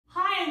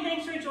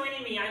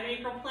me. I'm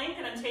April Plank,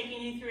 and I'm taking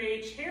you through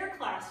a chair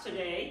class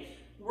today,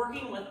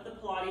 working with the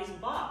Pilates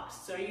box.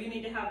 So you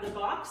need to have the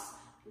box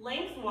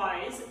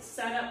lengthwise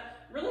set up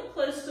really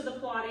close to the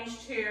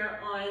Pilates chair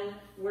on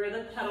where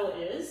the pedal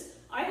is.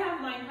 I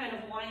have mine kind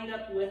of lined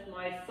up with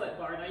my foot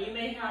bar. Now you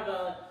may have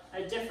a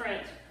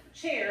different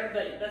chair,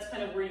 but that's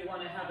kind of where you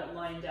want to have it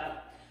lined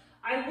up.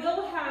 I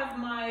will have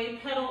my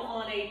pedal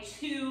on a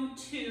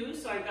 2-2,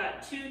 so I've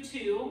got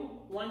 2-2,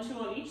 1-2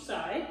 on each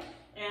side,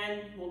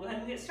 and we'll go ahead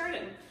and get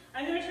started.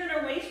 I'm going to turn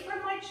away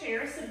from my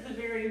chair, sit at the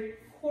very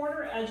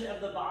corner edge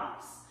of the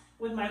box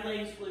with my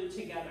legs glued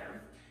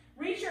together.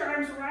 Reach your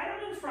arms right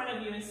out in front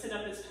of you and sit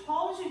up as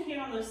tall as you can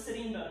on those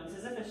sitting bones,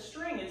 as if a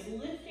string is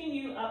lifting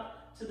you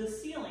up to the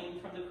ceiling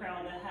from the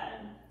crown of the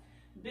head.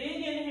 Big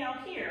inhale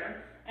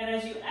here. And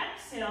as you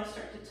exhale,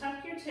 start to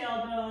tuck your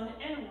tailbone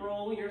and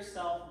roll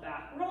yourself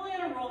back. We're only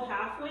going to roll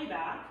halfway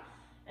back,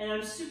 and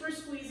I'm super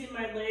squeezing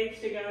my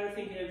legs together,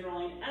 thinking of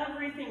drawing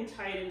everything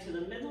tight into the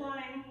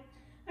midline.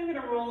 I'm going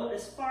to roll it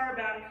as far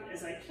back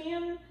as I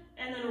can,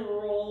 and then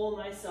roll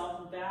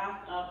myself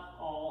back up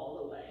all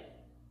the way.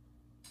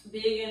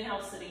 Big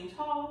inhale, sitting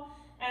tall,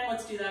 and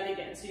let's do that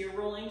again. So you're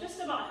rolling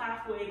just about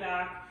halfway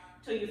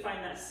back till you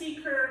find that C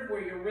curve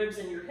where your ribs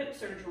and your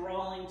hips are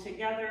drawing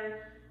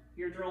together.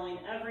 You're drawing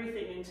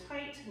everything in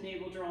tight,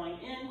 navel drawing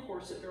in,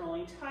 corset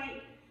drawing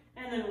tight,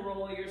 and then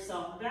roll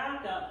yourself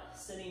back up,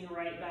 sitting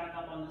right back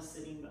up on the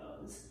sitting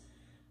bones.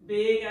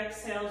 Big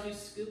exhales, you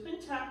scoop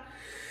and tuck.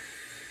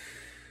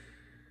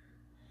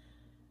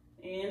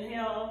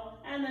 Inhale,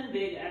 and then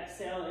big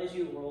exhale as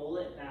you roll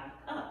it back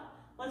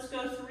up. Let's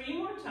go 3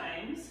 more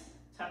times.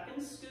 Tuck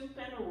and scoop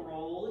and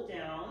roll it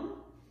down.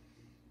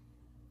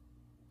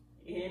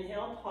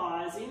 Inhale,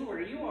 pausing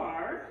where you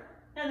are.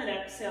 And then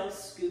exhale,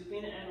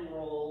 scooping and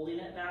rolling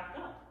it back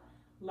up.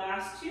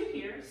 Last 2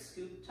 here,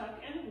 scoop, tuck,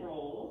 and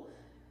roll.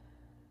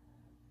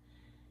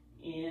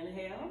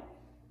 Inhale,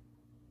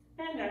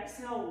 and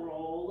exhale,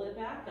 roll it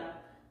back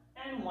up.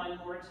 And 1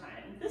 more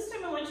time. This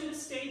time I want you to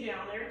stay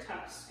down there,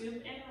 tuck,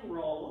 scoop, and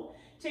roll.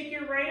 Take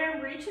your right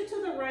arm, reach it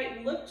to the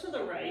right, look to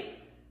the right,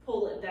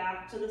 pull it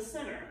back to the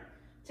center.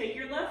 Take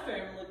your left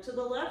arm, look to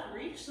the left,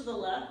 reach to the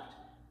left,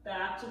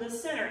 back to the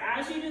center.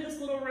 As you do this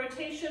little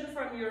rotation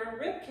from your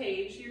rib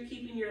cage, you're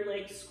keeping your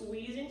legs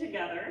squeezing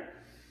together.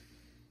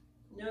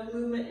 No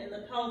movement in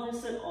the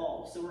pelvis at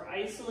all. So we're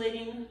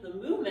isolating the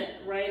movement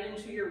right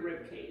into your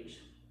rib cage.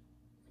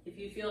 If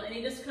you feel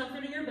any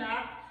discomfort in your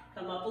back,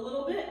 come up a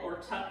little bit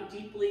or tuck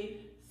deeply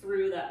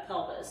through that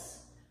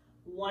pelvis.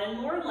 1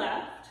 more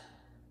left.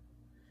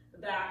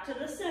 Back to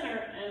the center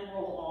and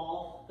roll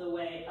all the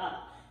way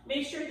up.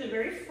 Make sure at the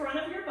very front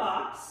of your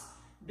box,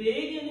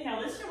 big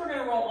inhale. This time we're going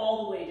to roll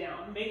all the way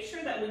down. Make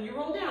sure that when you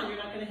roll down, you're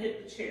not going to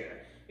hit the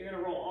chair. You're going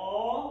to roll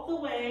all the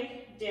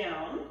way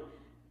down.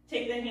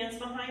 Take the hands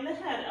behind the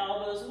head,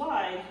 elbows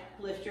wide.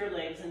 Lift your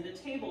legs into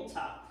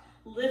tabletop.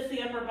 Lift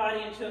the upper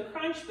body into a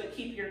crunch, but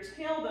keep your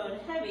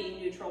tailbone heavy,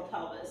 neutral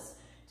pelvis.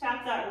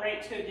 Tap that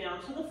right toe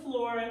down to the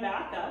floor and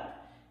back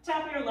up.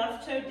 Tap your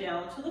left toe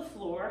down to the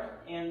floor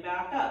and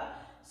back up.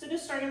 So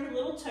just starting with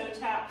little toe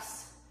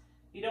taps.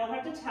 You don't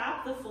have to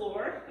tap the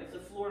floor. If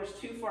the floor is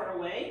too far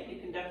away, you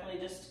can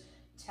definitely just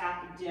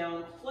tap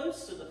down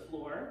close to the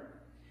floor.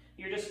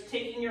 You're just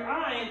taking your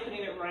eye and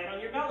putting it right on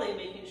your belly,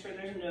 making sure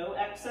there's no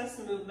excess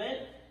movement,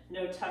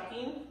 no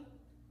tucking,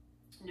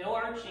 no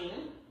arching.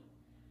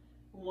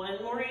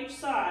 1 more each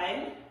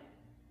side.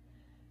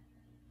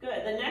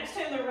 Good. The next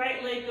time the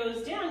right leg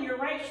goes down, your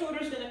right shoulder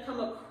is going to come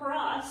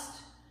across,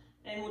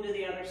 and we'll do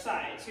the other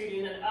side. So you're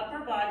doing an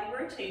upper body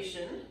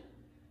rotation.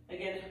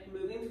 Again,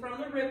 moving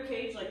from the rib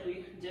cage like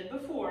we did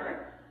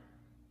before,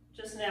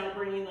 just now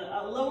bringing the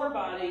lower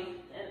body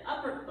and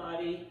upper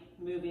body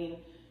moving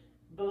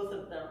both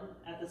of them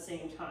at the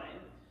same time.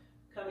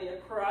 Coming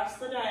across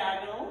the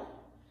diagonal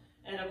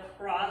and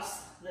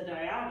across the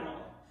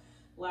diagonal.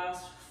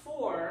 Last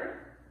 4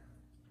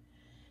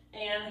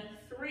 and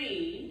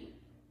 3,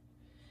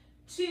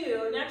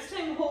 2. Next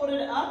time hold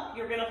it up,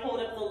 you're going to hold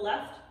up the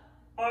left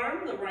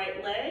arm, the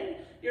right leg.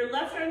 Your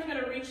left arm's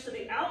going to reach to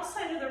the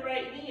outside of the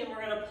right knee, and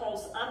we're going to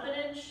pulse up 1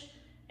 inch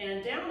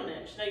and down 1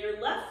 inch. Now your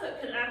left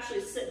foot can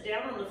actually sit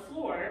down on the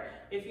floor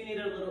if you need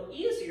it a little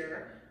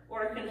easier,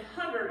 or it can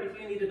hover if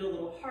you need it a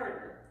little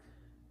harder.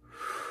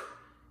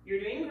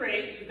 You're doing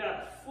great. You've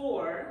got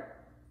 4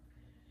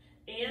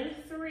 and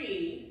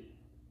 3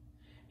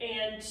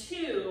 and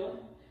 2,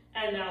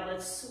 and now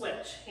let's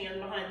switch.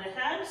 Hand behind the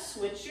head,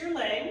 switch your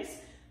legs.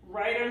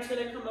 Right arm's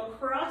going to come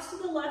across to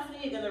the left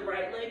knee, again the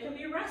right leg can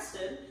be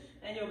rested,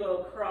 and you'll go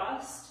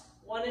across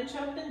 1 inch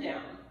up and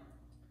down.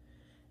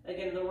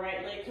 Again, the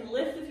right leg can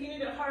lift if you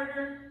need it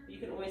harder. You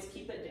can always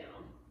keep it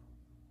down.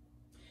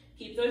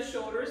 Keep those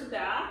shoulders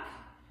back.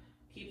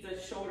 Keep the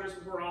shoulders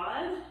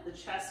broad, the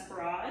chest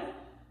broad.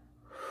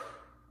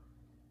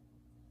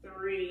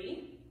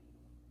 3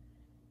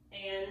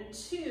 and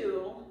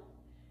 2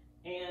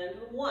 and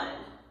 1.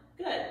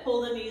 Good.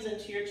 Pull the knees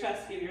into your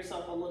chest. Give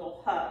yourself a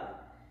little hug.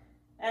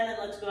 And then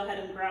let's go ahead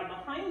and grab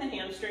behind the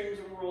hamstrings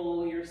and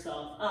roll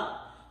yourself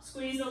up.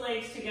 Squeeze the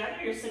legs together.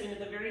 You're sitting at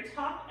the very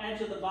top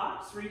edge of the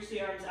box. Reach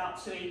the arms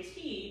out to a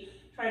T.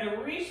 Try to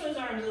reach those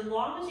arms as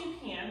long as you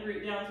can.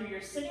 Root down through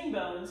your sitting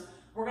bones.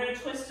 We're going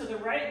to twist to the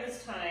right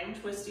this time,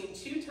 twisting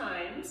 2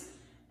 times,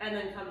 and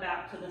then come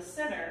back to the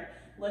center.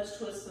 Let's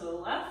twist to the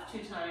left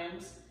 2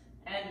 times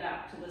and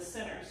back to the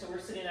center. So we're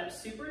sitting up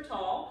super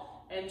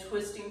tall and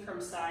twisting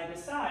from side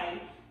to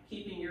side,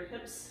 keeping your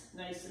hips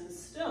nice and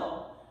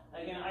still.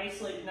 Again,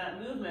 isolating that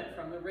movement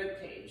from the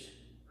rib cage.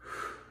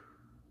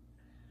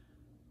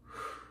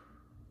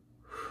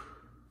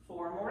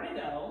 4 more to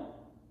go.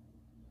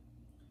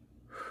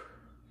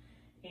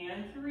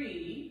 And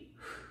 3,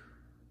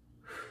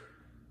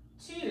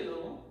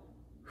 2,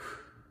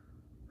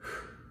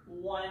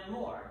 1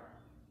 more.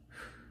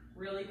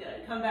 Really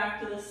good. Come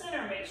back to the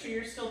center. Make sure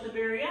you're still at the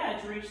very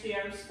edge. Reach the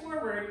arms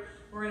forward.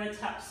 We're going to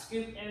tuck,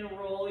 scoop, and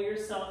roll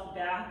yourself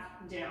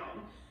back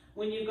down.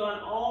 When you've gone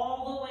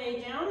all the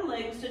way down,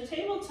 legs to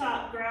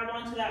tabletop, grab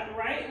onto that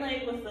right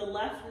leg with the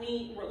left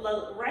knee,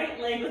 right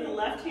leg with the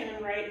left hand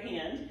and right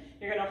hand.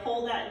 You're going to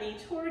hold that knee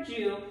towards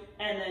you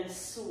and then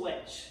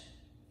switch.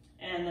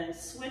 And then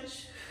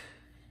switch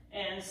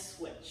and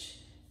switch.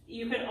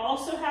 You can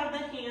also have the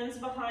hands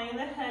behind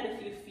the head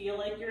if you feel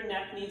like your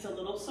neck needs a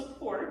little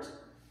support.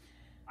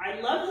 I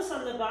love this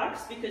on the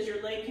box because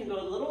your leg can go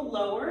a little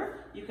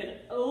lower. You can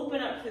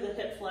open up through the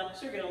hip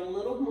flexor, get a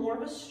little more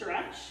of a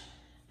stretch,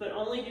 but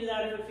only do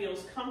that if it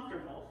feels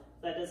comfortable.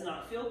 If that does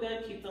not feel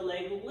good, keep the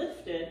leg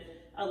lifted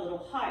a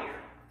little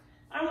higher.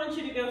 I want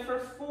you to go for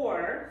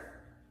 4,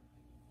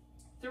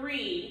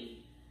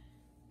 3,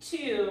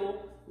 2,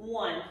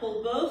 1.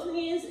 Pull both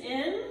knees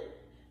in,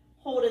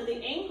 hold at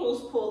the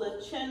ankles, pull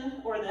the chin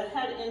or the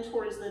head in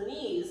towards the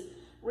knees.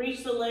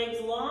 Reach the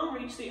legs long,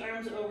 reach the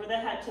arms over the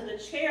head to the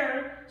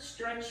chair,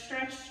 stretch,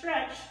 stretch,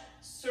 stretch.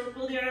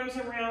 Circle the arms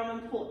around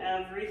and pull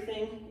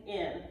everything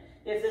in.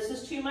 If this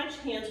is too much,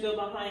 hands go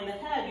behind the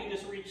head. You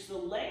just reach the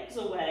legs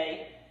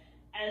away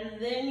and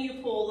then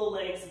you pull the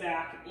legs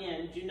back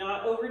in. Do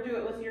not overdo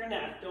it with your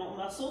neck. Don't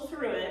muscle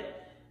through it.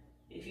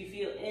 If you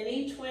feel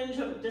any twinge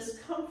of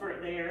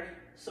discomfort there,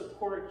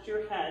 support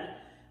your head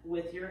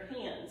with your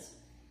hands.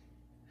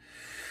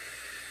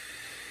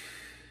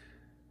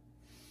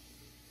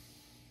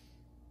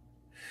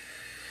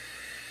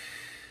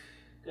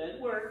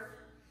 Good work.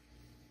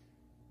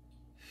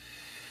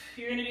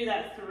 You're going to do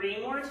that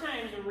 3 more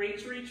times.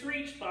 Reach, reach,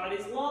 reach.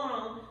 Body's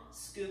long.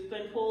 Scoop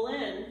and pull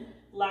in.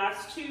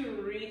 Last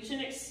 2. Reach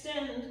and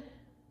extend.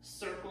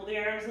 Circle the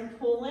arms and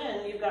pull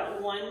in. You've got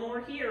 1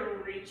 more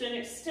here. Reach and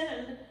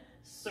extend.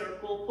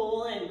 Circle,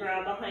 pull in.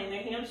 Grab behind the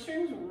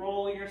hamstrings.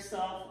 Roll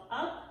yourself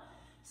up.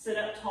 Sit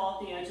up tall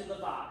at the edge of the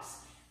box.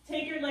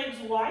 Take your legs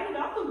wide,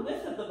 about the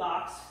width of the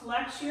box.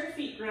 Flex your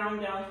feet,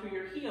 ground down through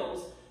your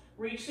heels.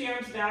 Reach the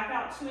arms back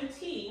out to a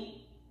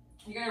T.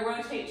 You're going to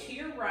rotate to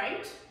your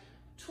right,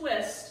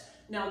 twist.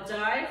 Now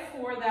dive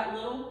for that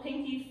little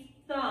pinky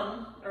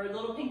thumb or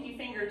little pinky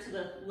finger to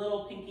the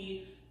little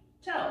pinky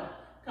toe.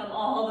 Come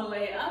all the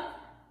way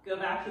up, go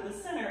back to the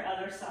center,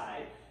 other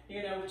side.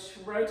 You're going to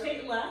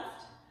rotate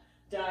left,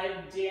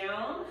 dive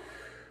down,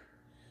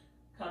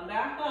 come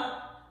back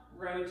up,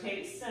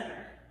 rotate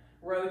center.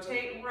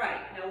 Rotate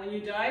right. Now when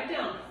you dive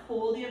down,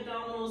 pull the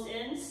abdominals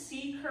in,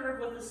 C curve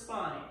with the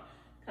spine.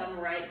 Come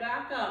right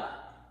back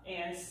up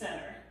and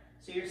center.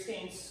 So you're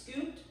staying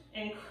scooped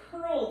and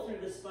curled through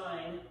the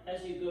spine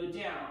as you go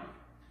down,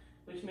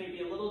 which may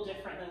be a little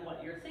different than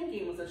what you're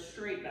thinking with a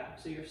straight back.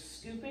 So you're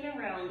scooping and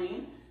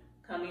rounding,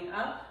 coming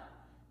up,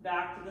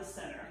 back to the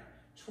center.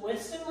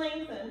 Twist and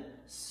lengthen,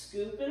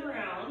 scoop and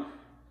round,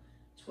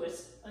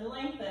 twist and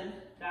lengthen,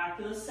 back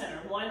to the center.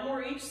 1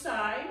 more each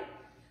side.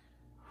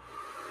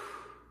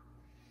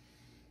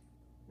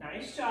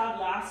 Nice job.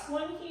 Last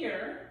one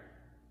here.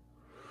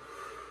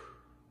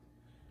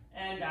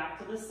 And back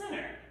to the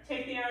center.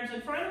 Take the arms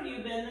in front of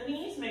you, bend the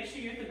knees, make sure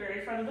you're at the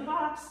very front of the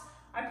box.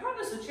 I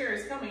promise the chair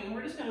is coming.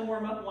 We're just going to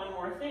warm up 1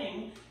 more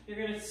thing. You're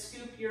going to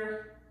scoop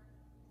your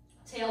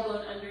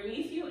tailbone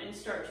underneath you and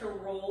start to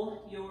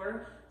roll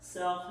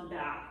yourself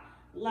back.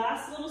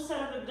 Last little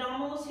set of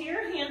abdominals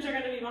here. Hands are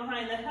going to be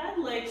behind the head,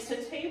 legs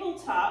to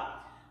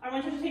tabletop. I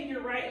want you to take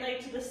your right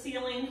leg to the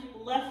ceiling,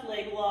 left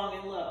leg long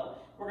and low.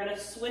 We're going to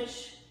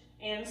switch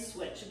and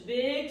switch.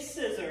 Big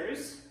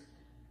scissors.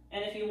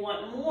 And if you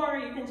want more,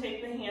 you can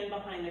take the hand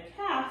behind the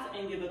calf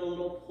and give it a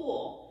little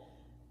pull.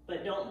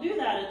 But don't do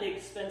that at the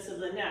expense of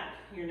the neck.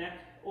 Your neck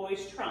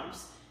always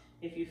trumps.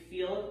 If you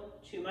feel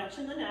too much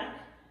in the neck,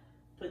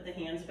 put the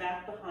hands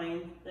back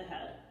behind the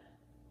head.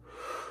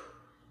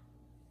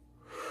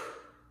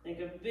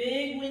 Think of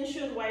big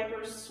windshield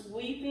wiper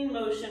sweeping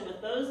motion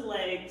with those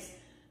legs.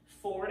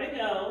 4 to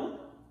go.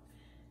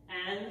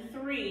 And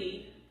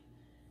 3,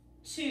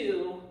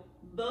 2,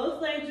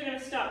 both legs are going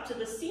to stop to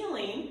the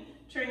ceiling.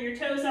 Turn your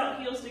toes out,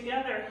 heels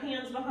together,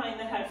 hands behind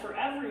the head for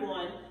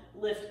everyone.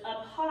 Lift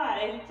up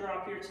high,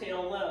 drop your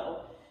tail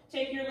low.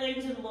 Take your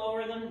legs and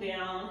lower them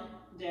down,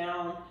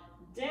 down,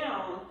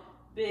 down.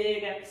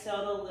 Big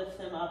exhale to lift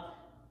them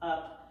up,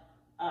 up,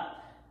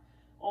 up.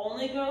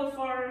 Only go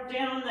far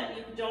down that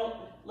you don't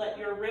let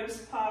your ribs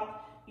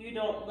pop. you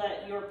don't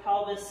let your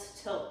pelvis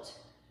tilt.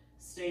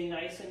 Stay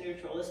nice and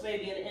neutral. This may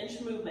be an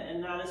inch movement,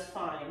 and that is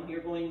fine.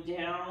 You're going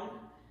down.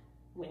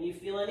 When you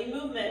feel any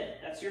movement,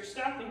 that's your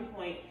stopping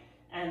point,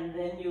 and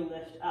then you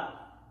lift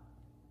up.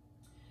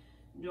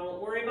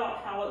 Don't worry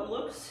about how it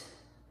looks.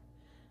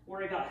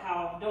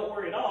 Don't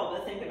worry at all,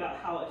 but think about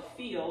how it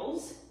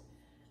feels.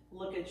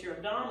 Look at your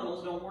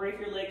abdominals. Don't worry if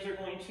your legs are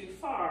going too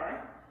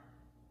far.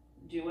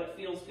 Do what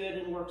feels good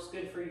and works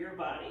good for your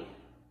body.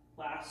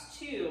 Last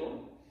two.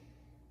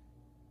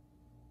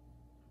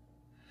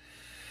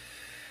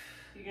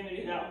 You're going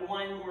to do that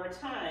one more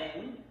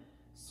time.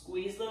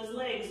 Squeeze those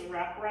legs,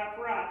 wrap, wrap,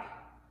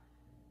 wrap,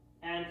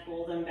 and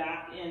pull them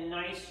back in.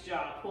 Nice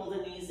job. Pull the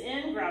knees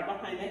in, grab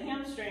behind the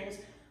hamstrings,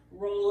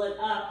 roll it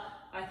up.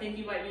 I think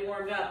you might be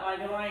warmed up. I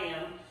know I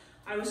am.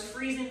 I was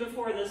freezing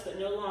before this, but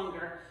no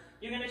longer.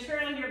 You're going to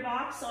turn on your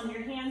box on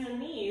your hands and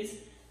knees.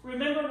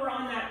 Remember, we're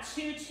on that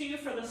 2-2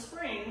 for the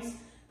springs.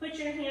 Put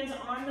your hands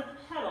on the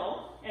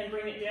pedal and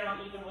bring it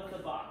down even with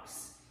the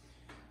box.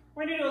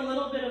 We're going to do a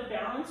little bit of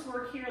balance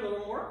work here, a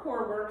little more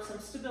core work, some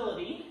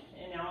stability,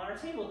 and now on our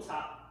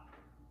tabletop.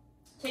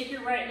 Take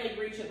your right leg,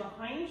 reach it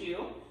behind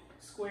you,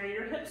 square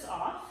your hips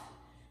off.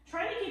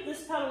 Try to keep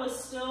this pedal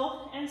as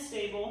still and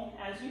stable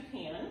as you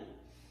can,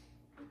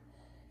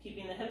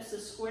 keeping the hips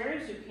as square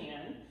as you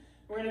can.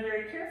 We're going to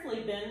very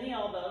carefully bend the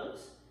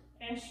elbows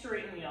and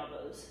straighten the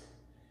elbows.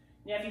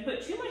 Now, if you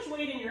put too much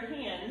weight in your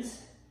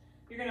hands,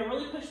 you're going to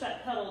really push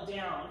that pedal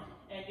down,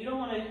 and you don't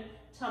want to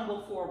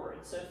tumble forward.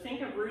 So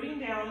think of rooting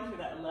down through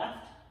that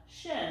left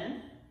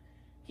shin,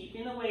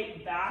 keeping the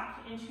weight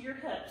back into your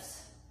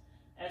hips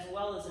as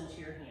well as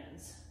into your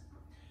hands.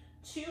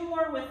 Two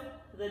more with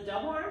the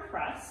double arm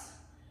press,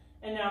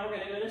 and now we're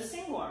going to go to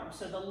single arm.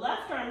 So the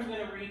left arm is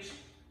going to reach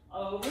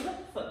over the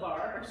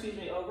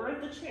over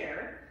the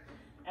chair,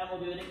 and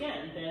we'll do it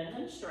again. Bend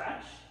and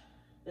stretch.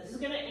 This is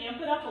going to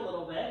amp it up a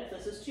little bit. If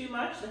this is too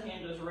much, the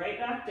hand goes right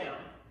back down.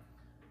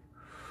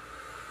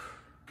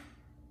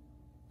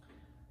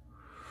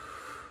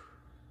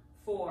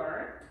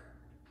 4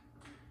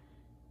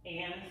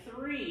 and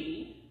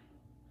 3,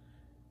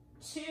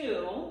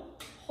 2,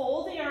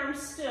 hold the arm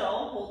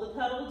still, hold the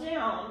pedal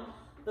down,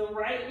 the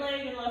right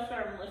leg and left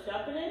arm lift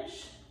up an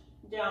inch,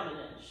 down an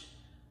inch,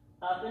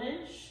 up an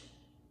inch,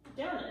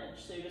 down an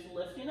inch. So you're just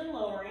lifting and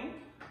lowering,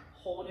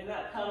 holding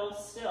that pedal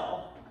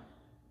still.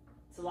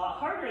 It's a lot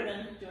harder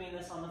than doing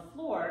this on the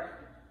floor,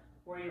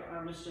 where your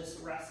arm is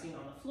just resting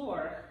on the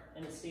floor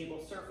in a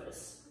stable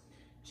surface.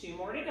 2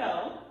 more to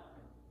go.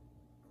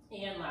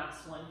 And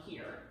last one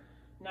here.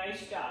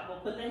 Nice job. We'll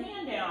put the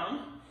hand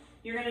down.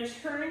 You're going to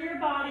turn your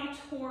body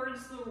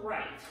towards the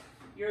right.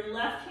 Your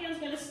left hand's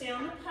going to stay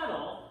on the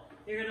pedal.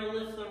 You're going to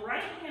lift the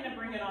right hand and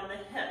bring it on the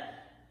hip.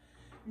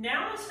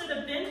 Now, instead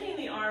of bending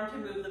the arm to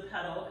move the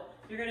pedal,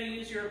 you're going to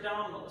use your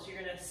abdominals.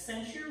 You're going to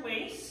cinch your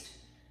waist,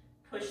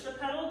 push the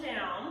pedal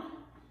down,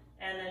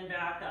 and then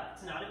back up.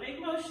 It's not a big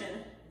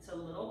motion. It's a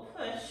little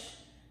push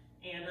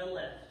and a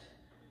lift.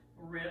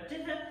 Rib to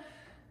hip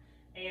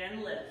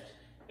and lift.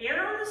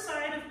 Err on the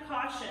side of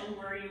caution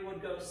where you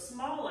would go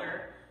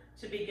smaller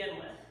to begin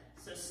with.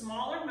 So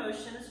smaller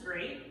motion is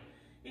great.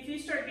 If you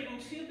start getting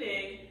too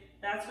big,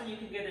 that's when you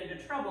can get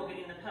into trouble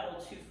getting the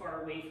pedal too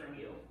far away from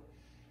you.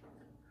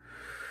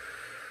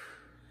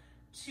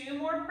 2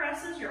 more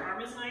presses, your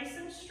arm is nice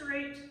and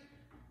straight,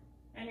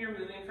 and you're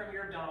moving from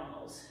your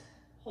abdominals.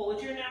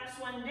 Hold your next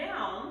one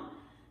down,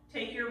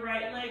 take your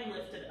right leg,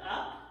 lift it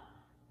up,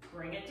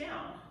 bring it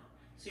down.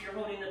 So you're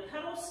holding the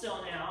pedal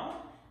still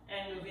now,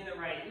 and moving the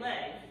right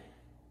leg.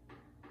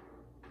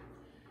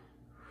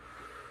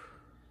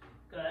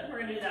 Good, we're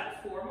gonna do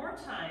that 4 more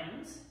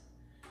times.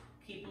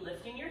 Keep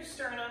lifting your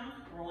sternum,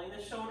 rolling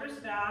the shoulders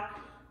back,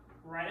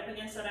 right up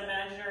against that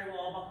imaginary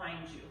wall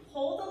behind you.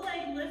 Hold the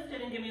leg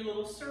lifted and give me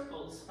little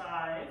circles.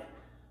 5,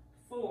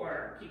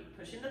 4, keep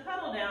pushing the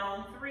pedal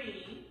down.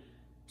 3,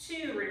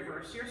 2,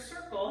 reverse your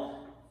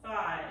circle.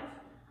 5,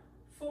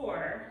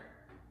 4,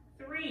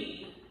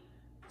 3,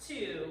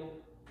 2,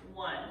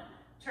 1.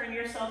 Turn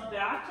yourself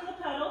back to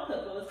the pedal,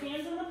 put both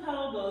hands on the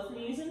pedal, both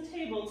knees in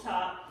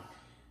tabletop.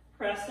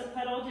 Press the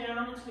pedal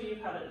down until you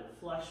have it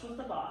flush with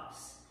the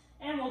box.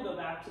 And we'll go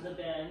back to the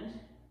bend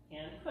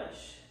and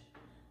push.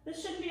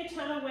 This shouldn't be a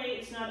ton of weight.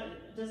 It's not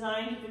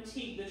designed to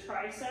fatigue the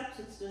triceps.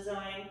 It's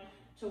designed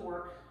to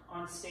work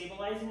on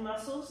stabilizing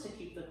muscles to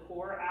keep the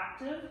core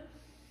active.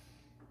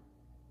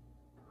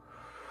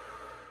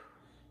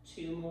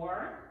 2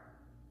 more.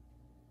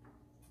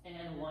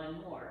 And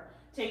 1 more.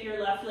 Take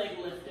your left leg,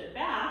 lift it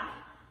back,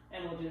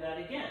 and we'll do that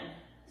again.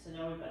 So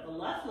now we've got the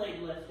left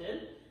leg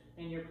lifted,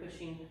 and you're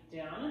pushing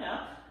down and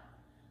up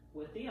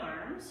with the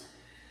arms.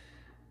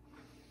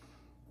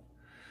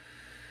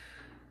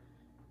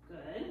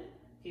 Good.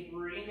 Keep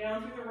rooting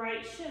down through the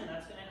right shin.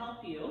 That's going to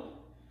help you.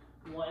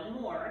 1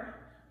 more.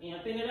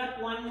 Amping it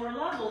up 1 more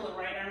level. The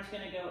right arm's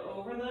going to go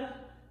over the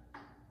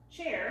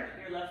chair.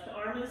 Your left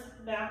arm is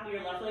back.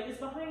 Your left leg is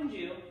behind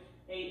you.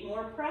 8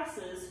 more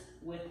presses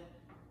with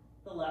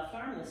the left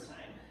arm this time.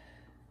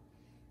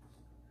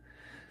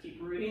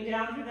 Keep rooting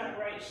down through that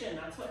right shin.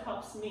 That's what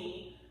helps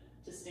me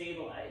to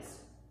stabilize.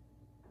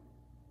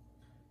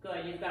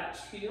 Good, you've got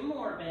 2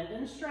 more. Bend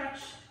and stretch,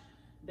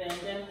 bend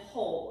and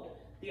hold.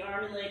 The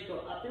arm and leg go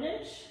up an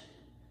inch,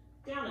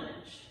 down an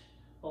inch.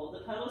 Hold the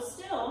pedal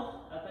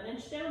still, up an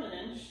inch, down an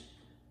inch.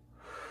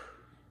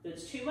 If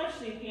it's too much,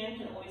 the hand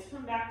can always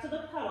come back to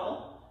the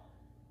pedal.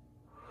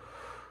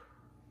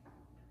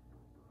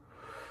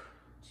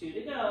 2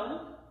 to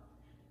go,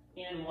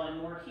 and 1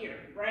 more here.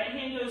 Right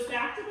hand goes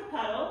back to the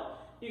pedal.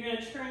 You're going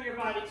to turn your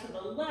body to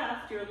the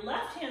left. Your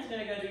left hand's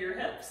going to go to your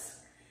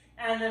hips,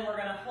 and then we're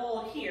going to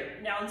hold here.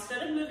 Now,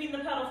 instead of moving the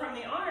pedal from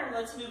the arm,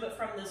 let's move it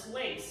from this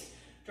waist.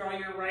 Draw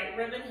your right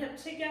rib and hip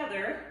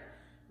together,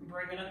 and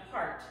bring it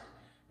apart.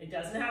 It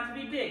doesn't have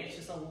to be big, it's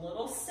just a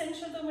little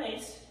cinch of the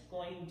waist,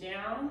 going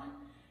down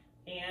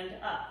and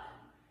up,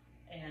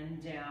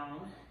 and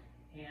down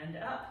and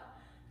up.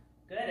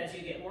 Good, as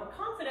you get more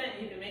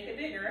confident, you can make it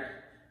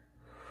bigger.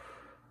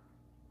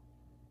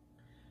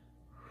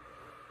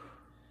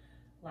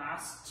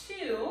 Last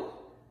 2.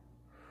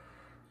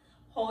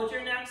 Hold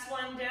your next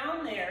one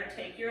down there.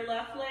 Take your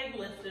left leg,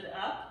 lift it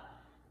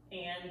up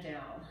and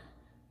down.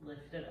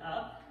 Lift it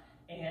up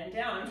and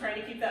down. I'm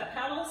trying to keep that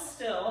pedal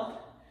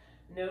still.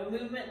 No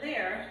movement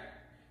there.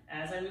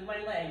 As I move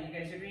my leg, you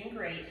guys are doing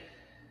great.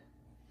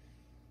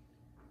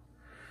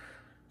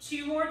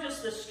 2 more,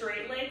 just the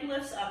straight leg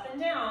lifts up and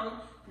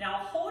down. Now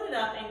hold it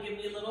up and give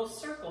me little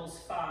circles.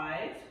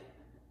 5,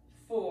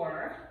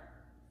 4,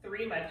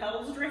 3. My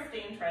pedal's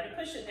drifting. Try to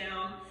push it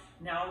down.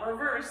 Now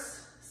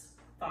reverse.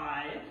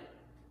 5,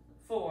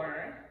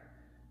 4,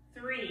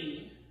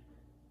 3,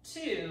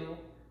 2,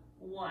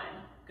 1.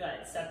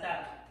 Good. Set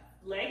that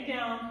leg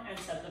down and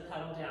set the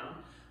pedal down.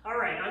 All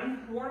right,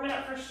 I'm warming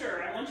up for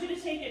sure. I want you to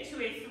take it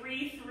to a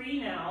 3-3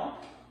 now.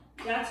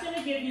 That's going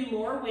to give you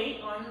more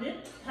weight on the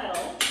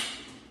pedal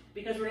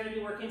because we're going to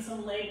be working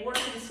some leg work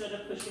instead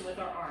of pushing with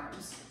our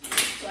arms.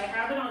 So I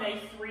have it on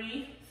a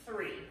 3-3.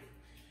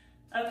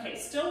 Okay,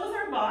 still with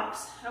our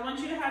box, I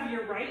want you to have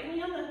your right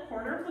knee on the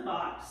corner of the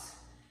box.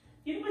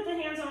 You can put the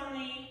hands on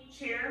the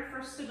chair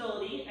for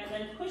stability and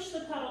then push the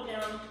pedal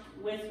down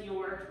with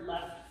your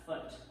left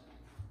foot.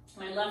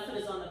 My left foot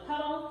is on the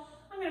pedal.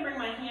 I'm going to bring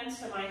my hands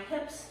to my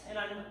hips and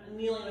I'm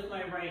kneeling with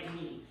my right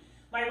knee.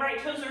 My right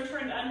toes are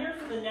turned under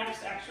for the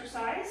next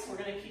exercise. We're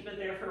going to keep it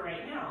there for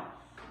right now.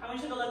 I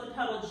want you to let the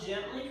pedal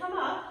gently come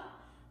up,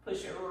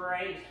 push it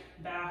right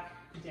back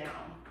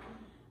down.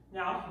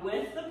 Now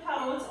with the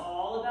pedal, it's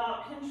all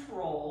about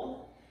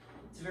control.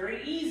 It's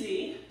very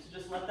easy to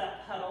just let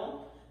that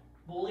pedal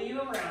bully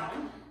you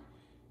around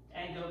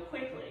and go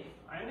quickly.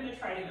 I'm going to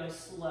try to go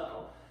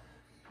slow.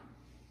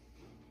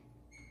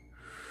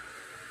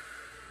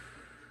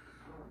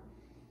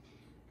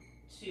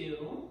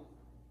 2,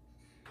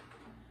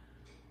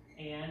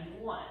 and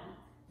 1.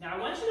 Now I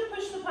want you to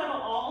push the pedal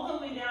all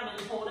the way down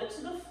and hold it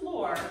to the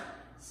floor.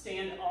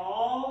 Stand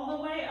all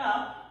the way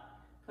up,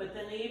 put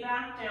the knee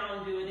back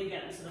down, do it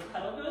again. So the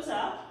pedal goes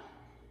up,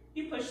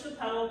 you push the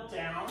pedal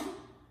down,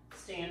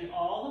 stand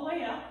all the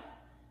way up,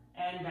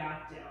 and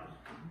back down.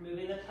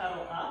 Moving the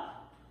pedal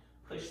up,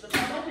 push the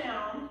pedal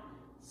down,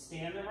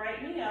 stand the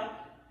right knee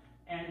up,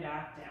 and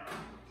back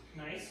down.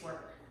 Nice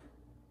work.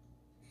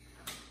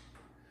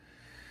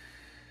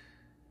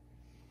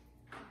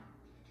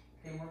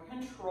 And we're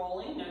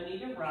controlling, no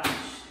need to rush.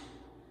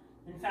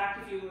 In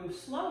fact, if you move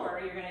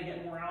slower, you're going to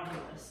get more out of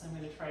this. I'm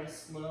going to try to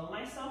slow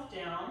myself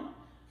down,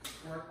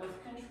 work with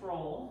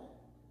control.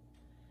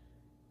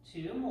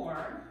 2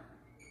 more.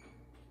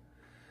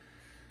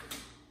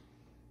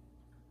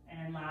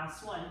 And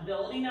last one.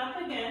 Building up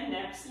again,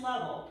 next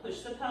level.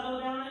 Push the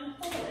pedal down and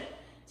hold it.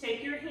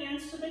 Take your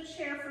hands to the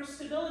chair for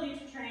stability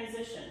to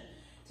transition.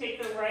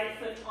 Take the right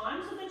foot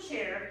onto the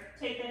chair,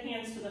 take the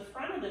hands to the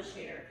front of the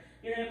chair.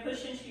 You're going to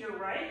push into your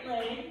right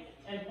leg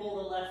and pull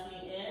the left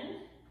knee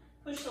in.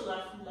 Push the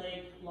left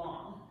leg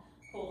long.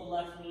 Pull the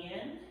left knee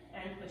in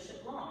and push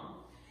it long.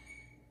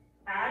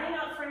 Adding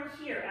up from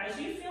here, as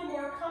you feel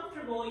more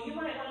comfortable, you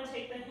might want to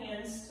take the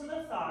hands to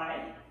the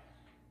thigh.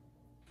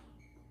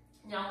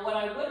 Now, what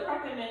I would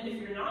recommend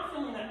if you're not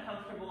feeling that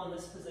comfortable in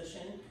this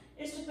position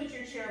is to put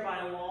your chair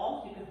by a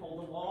wall. You can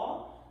hold the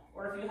wall,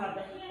 or if you have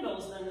the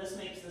handles, then this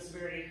makes this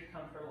very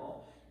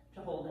comfortable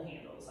to hold the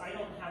handles. I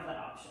don't have that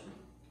option.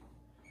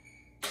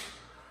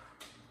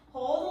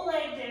 Hold the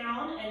leg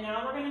down, and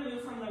now we're going to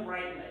move from the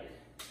right leg.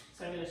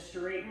 So I'm going to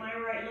straighten my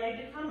right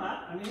leg to come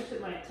up. I'm going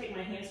to take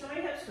my hands to my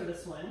hips for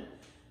this one.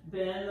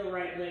 Bend the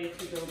right leg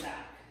to go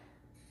back.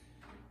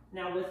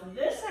 Now with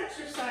this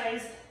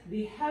exercise,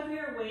 the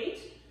heavier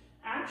weight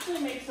actually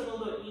makes it a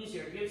little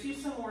easier. It gives you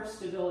some more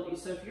stability.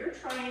 So if you're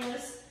trying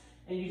this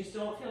and you just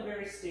don't feel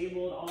very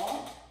stable at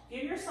all,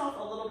 give yourself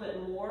a little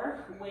bit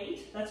more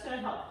weight. That's going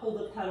to help pull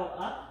the pedal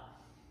up.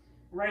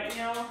 Right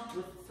now,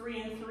 with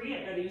 3 and 3,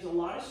 I've got to use a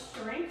lot of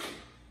strength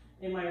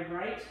in my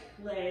right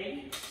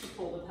leg to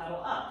pull the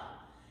pedal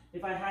up.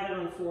 If I had it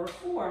on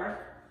 4-4,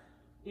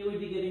 it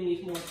would be giving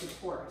me more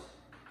support.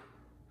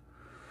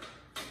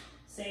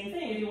 Same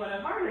thing, if you want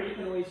it harder, you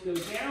can always go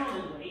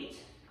down and wait.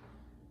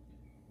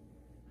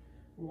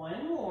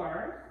 1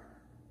 more.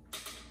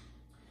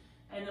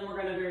 And then we're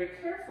going to very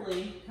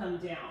carefully come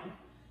down.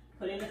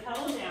 Putting the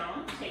pedal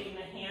down, taking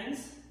the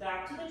hands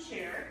back to the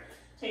chair,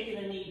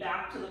 taking the knee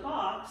back to the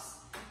box,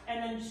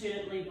 and then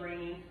gently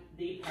bringing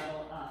the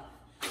pedal up.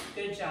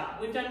 Good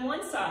job. We've done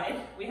one side.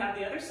 We have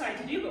the other side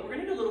to do, but we're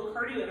going to do a little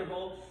cardio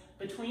interval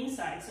between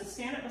sides. So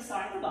stand up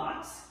beside the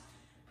box.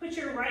 Put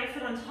your right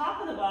foot on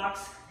top of the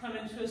box. Come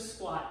into a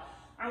squat.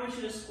 I want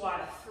you to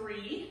squat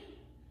 3,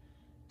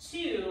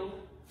 2,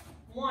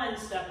 1.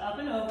 Step up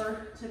and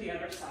over to the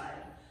other side.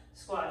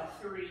 Squat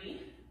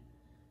 3,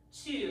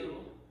 2,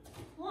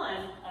 1.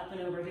 Up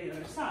and over to the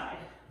other side.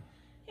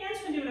 Hands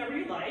can do whatever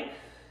you like.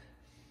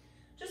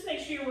 Just make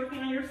sure you're working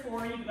on your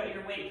forward. You've got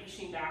your weight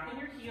pushing back in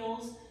your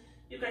heels.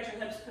 You've got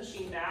your hips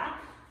pushing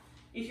back.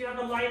 If you have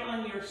a light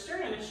on your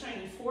sternum, it's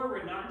shining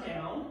forward, not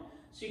down.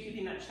 So you're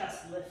keeping that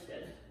chest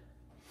lifted.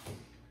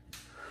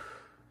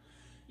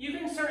 You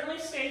can certainly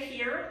stay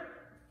here.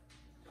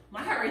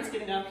 My heart rate's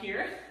getting up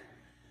here,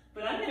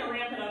 but I'm going to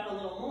ramp it up a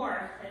little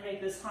more and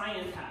make this high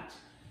impact.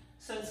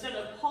 So instead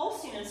of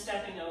pulsing and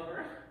stepping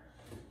over,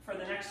 for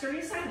the next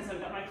 30 seconds,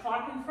 I've got my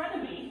clock in front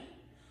of me.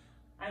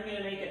 I'm going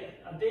to make it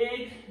a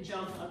big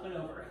jump up and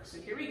over. So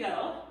here we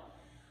go.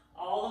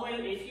 All the way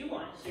if you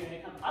want. So you're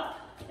going to come up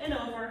and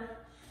over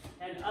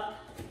and up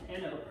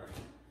and over.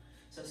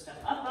 So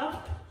step up,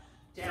 up,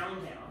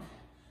 down, down.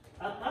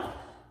 Up, up,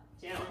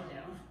 down,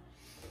 down.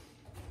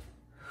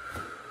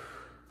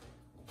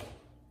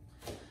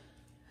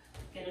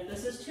 Again, if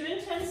this is too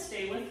intense,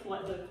 stay with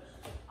what the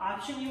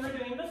option you were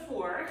doing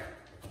before.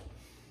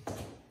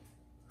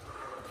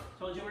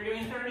 Told you we're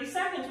doing 30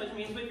 seconds, which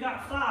means we've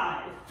got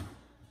 5,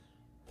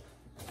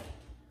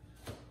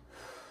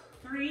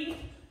 3,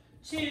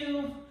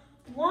 2,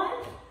 1,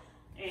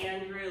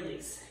 and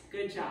release.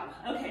 Good job.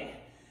 Okay,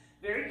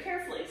 very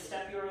carefully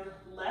step your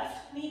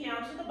left knee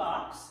down to the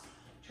box,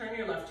 turn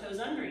your left toes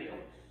under you.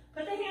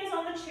 Put the hands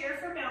on the chair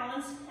for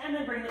balance, and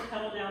then bring the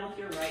pedal down with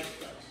your right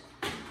foot.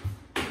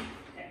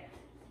 Okay.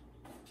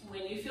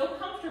 When you feel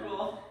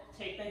comfortable,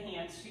 take the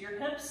hands to your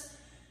hips,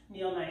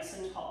 kneel nice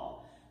and tall.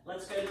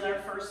 Let's go to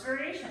our first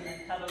variation.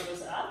 The pedal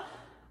goes up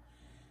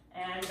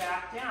and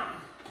back down.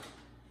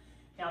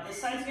 Now this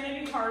side's going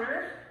to be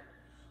harder.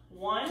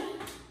 1,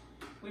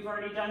 we've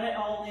already done it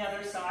all on the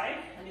other side,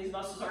 and these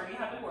muscles already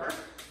have to work.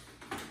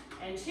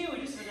 And 2,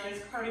 we just did a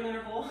nice cardio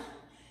interval,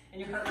 and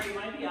your heart rate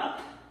might be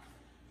up.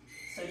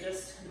 So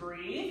just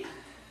breathe,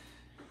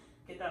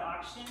 get that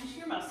oxygen into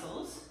your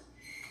muscles.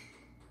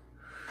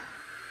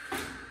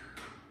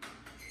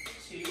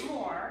 2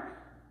 more.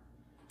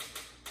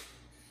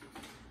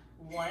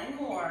 1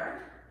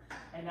 more.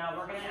 And now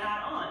we're going to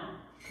add on.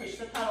 Push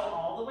the pedal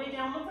all the way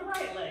down with the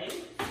right leg.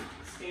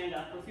 Stand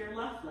up with your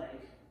left leg.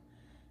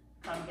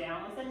 Come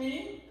down with the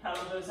knee,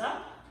 pedal goes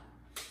up,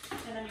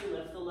 and then you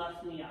lift the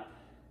left knee up.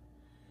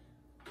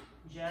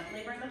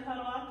 Gently bring the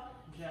pedal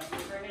up, gently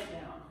bring it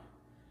down.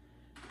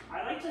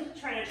 I like to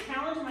try to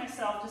challenge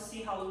myself to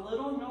see how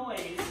little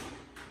noise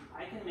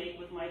I can make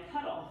with my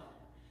pedal.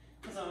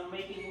 Because when I'm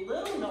making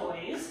little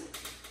noise,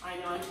 I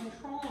know I'm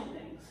controlling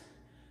things.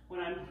 When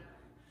I'm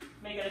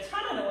making a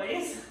ton of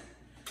noise,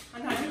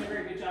 I'm not doing a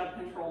very good job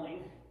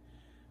controlling.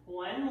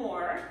 1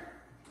 more.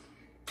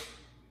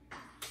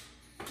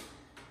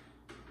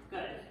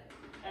 Good.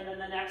 And then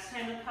the next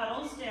time the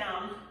pedal's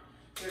down,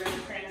 you're going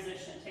to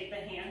transition. Take the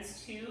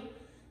hands to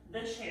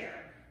the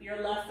chair.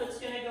 Your left foot's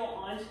going to go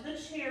onto the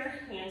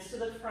chair, hands to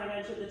the front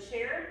edge of the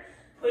chair.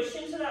 Push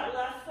into that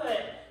left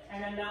foot,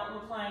 and then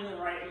mountain climb the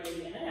right leg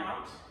in and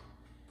out,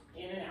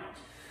 in and out.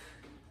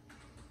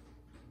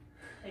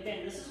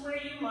 Again, this is where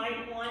you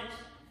might want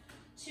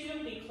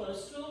to be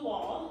close to a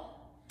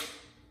wall.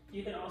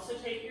 You can also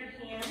take your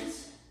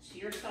hands to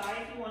your side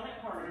if you want it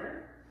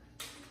harder.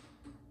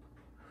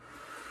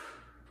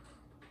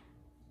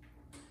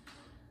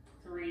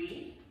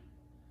 3,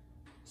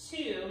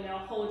 2, now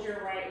hold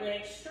your right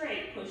leg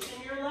straight, push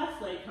in your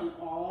left leg, come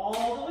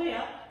all the way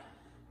up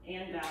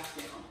and back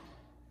down.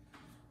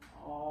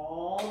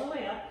 All the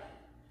way up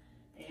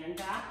and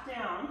back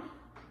down.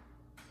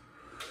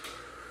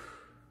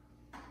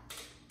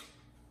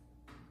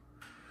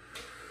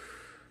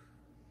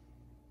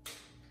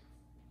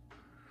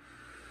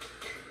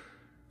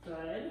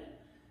 Good.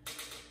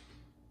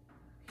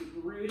 Keep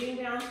rooting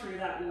down through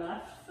that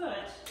left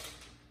foot.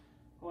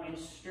 Going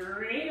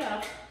straight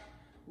up.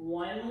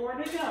 1 more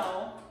to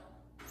go.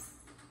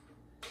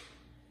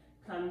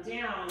 Come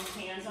down,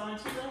 hands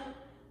onto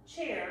the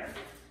chair.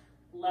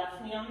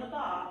 Left knee on the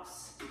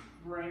box.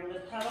 Bring the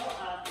pedal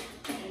up,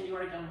 and you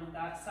are done with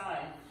that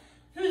side.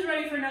 Who's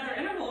ready for another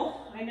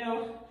interval? I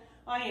know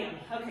I am.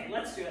 Okay,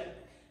 let's do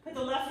it. Put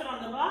the left foot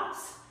on the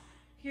box.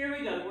 Here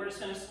we go. We're just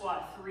going to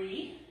squat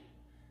 3,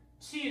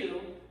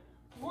 2,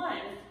 1.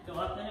 Go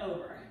up and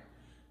over.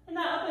 And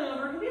that up and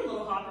over can be a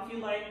little hop if you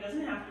like. It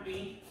doesn't have to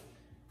be.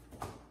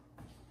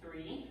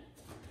 3,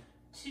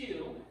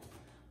 2,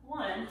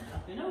 1.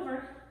 Up and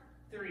over.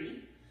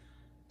 3,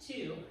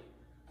 2,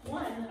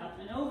 1. Up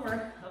and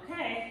over.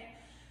 Okay.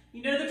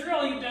 You know the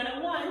drill. You've done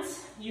it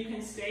once. You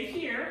can stay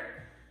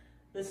here.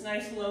 This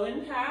nice low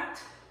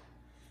impact.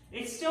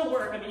 It still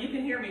works. I mean, you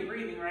can hear me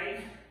breathing,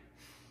 right?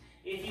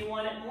 If you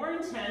want it more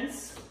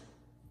intense,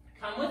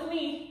 Come with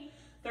me.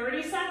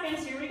 30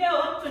 seconds. Here we go.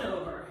 Up and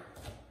over.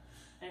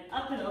 And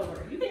up and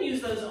over. You can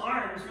use those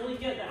arms. Really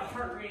get that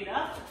heart rate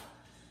up.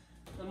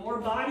 The more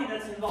body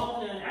that's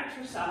involved in an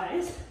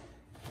exercise,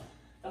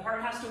 the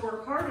heart has to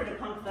work harder to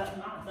pump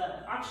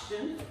the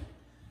oxygen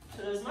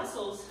to those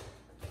muscles.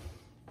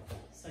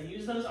 So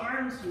use those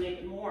arms to make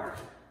it more.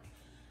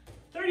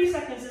 30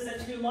 seconds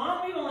isn't too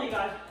long. We've only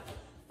got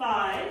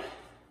 5,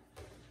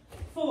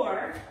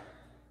 4,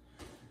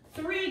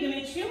 3. Give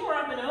me 2 more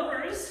up and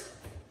overs.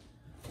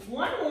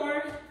 1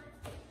 more.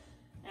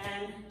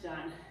 And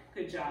done.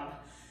 Good job.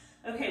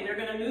 Okay, we're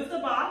going to move the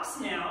box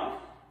now.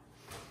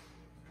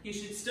 You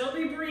should still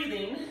be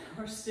breathing.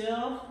 We're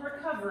still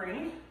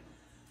recovering.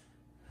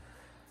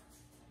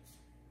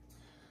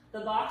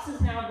 The box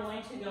is now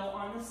going to go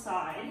on the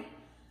side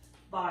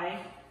by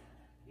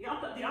the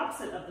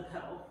opposite of the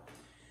pedal.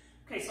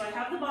 Okay, so I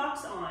have the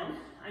box on.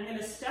 I'm going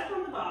to step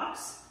on the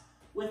box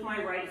with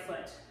my right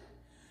foot.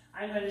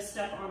 I'm going to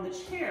step on the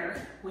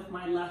chair with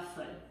my left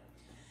foot.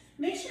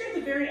 Make sure you're at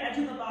the very edge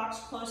of the box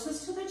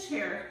closest to the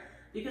chair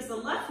because the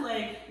left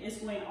leg is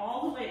going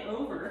all the way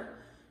over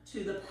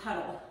to the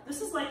pedal.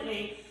 This is like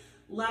a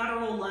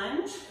lateral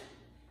lunge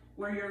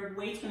where your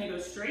weight's going to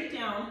go straight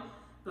down,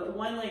 but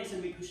one leg's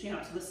going to be pushing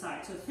out to the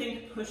side. So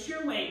think, push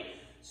your weight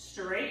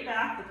straight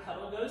back, the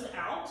pedal goes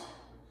out,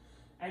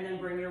 and then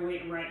bring your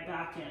weight right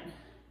back in.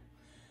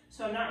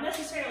 So I'm not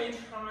necessarily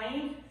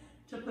trying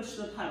to push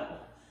the pedal.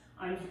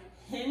 I'm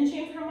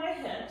hinging from my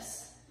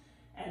hips,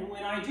 and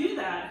when I do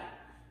that,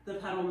 the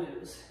pedal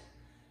moves.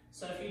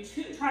 So if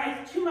you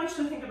try too much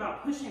to think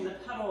about pushing the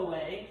pedal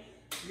away,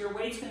 your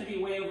weight's going to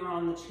be way over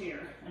on the chair.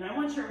 And I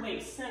want your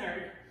weight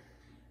centered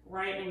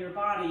right in your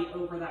body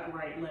over that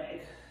right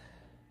leg.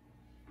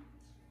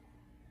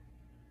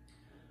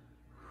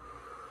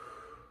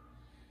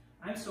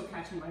 I'm still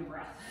catching my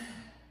breath.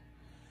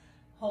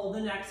 Hold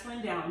the next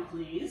one down,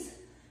 please.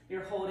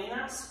 You're holding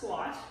that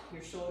squat.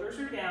 Your shoulders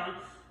are down.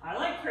 I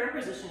like prayer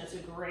position. It's a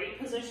great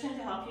position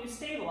to help you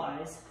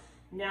stabilize.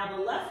 Now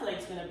the left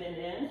leg's going to bend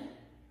in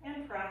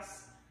and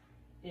press,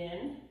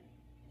 in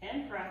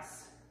and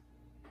press.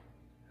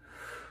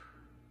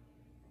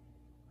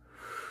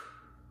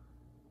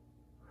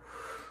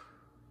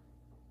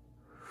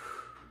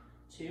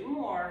 Two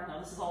more. Now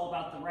this is all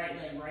about the right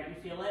leg, right? You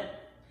feel it?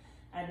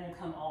 And then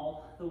come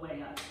all the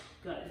way up.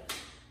 Good.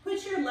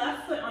 Put your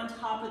left foot on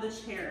top of the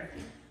chair.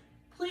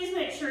 Please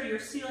make sure your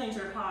ceilings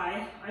are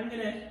high. I'm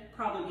going to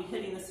probably be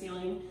hitting the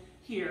ceiling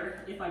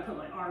here if I put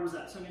my arms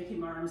up, so I'm going to keep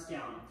my arms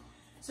down.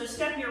 So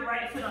step your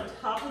right foot on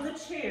top of the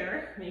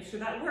chair, make sure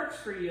that works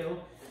for you,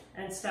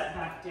 and step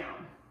back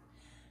down.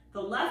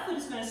 The left foot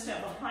is going to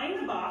step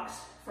behind the box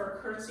for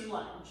a curtsy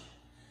lunge.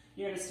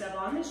 You're going to step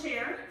on the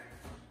chair,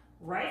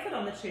 right foot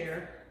on the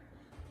chair,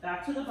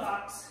 back to the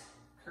box,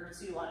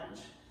 curtsy lunge.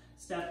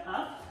 Step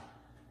up,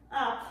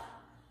 up,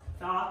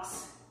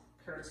 box,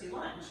 curtsy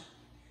lunge.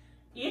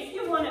 If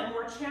you want it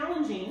more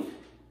challenging,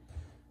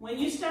 when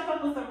you step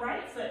up with the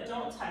right foot,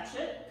 don't touch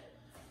it.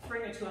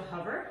 Bring it to a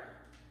hover.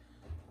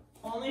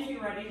 Only if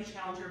you're ready to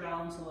challenge your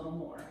balance a little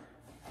more.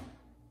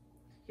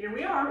 Here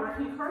we are,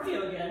 working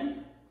cardio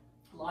again.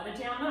 A lot of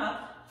down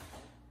up.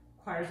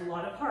 Requires a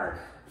lot of heart.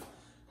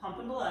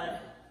 Pumping blood.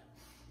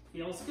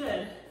 Feels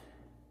good.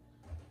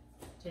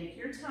 Take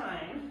your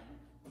time.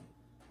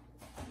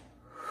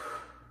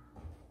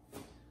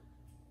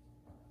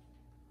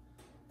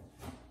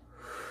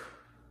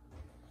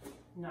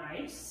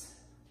 Nice.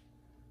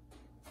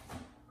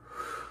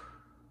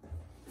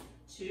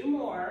 2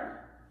 more.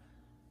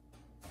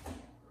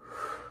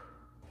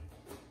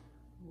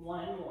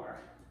 1 more.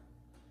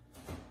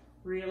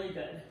 Really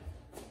good.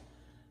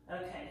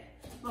 Okay,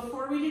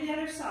 before we do the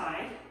other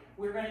side,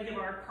 we're going to give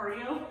our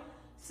cardio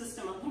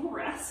system a little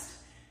rest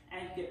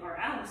and get our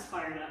abs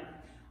fired up.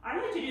 I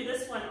like to do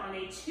this one on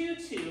a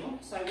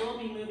 2-2, so I will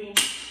be moving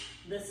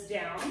this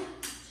down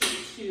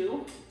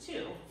to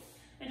 2-2.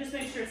 And just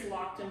make sure it's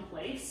locked in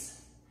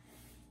place.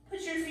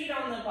 Put your feet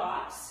on the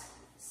box,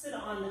 sit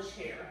on the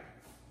chair.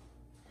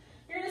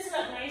 You're going to sit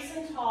up nice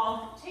and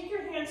tall. Take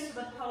your hands to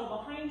the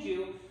pedal behind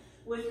you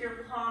with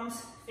your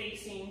palms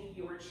facing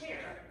your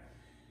chair.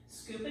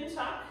 Scoop and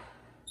tuck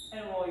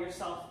and roll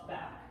yourself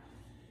back.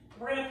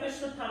 We're going to push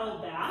the pedal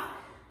back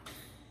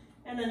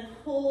and then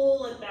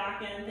pull it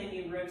back in,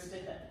 thinking ribs to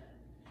hip.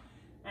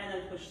 And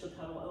then push the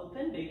pedal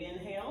open, big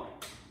inhale.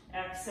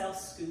 Exhale,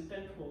 scoop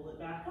and pull it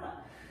back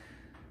up.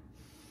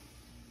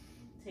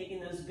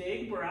 Taking those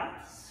big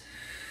breaths,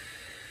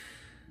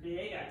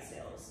 big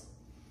exhales.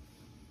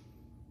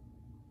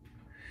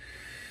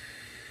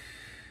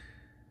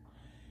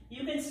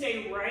 You can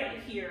stay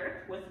right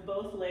here with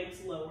both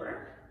legs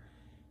lower.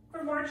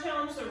 For more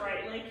challenge, the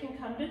right leg can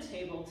come to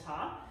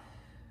tabletop.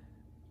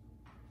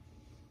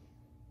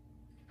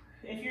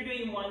 If you're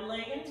doing one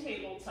leg in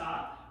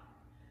tabletop,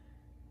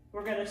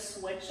 we're going to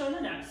switch on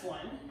the next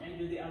one and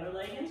do the other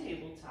leg in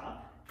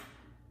tabletop.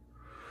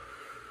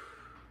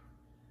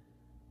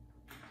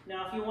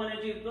 Now, if you want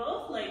to do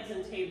both legs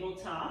in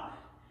tabletop,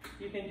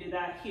 you can do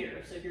that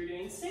here. So if you're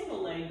doing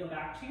single leg, go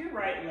back to your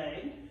right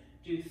leg,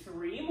 do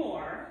 3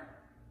 more.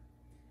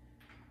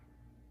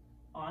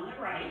 on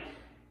the right,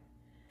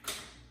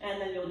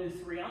 and then you'll do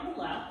 3 on the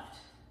left,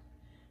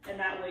 and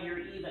that way you're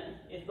even.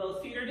 If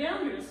both feet are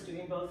down, you're just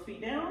doing both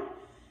feet down,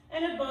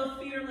 and if both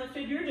feet are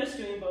lifted, you're just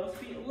doing both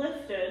feet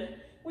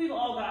lifted. We've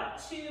all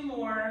got 2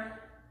 more,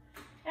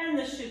 and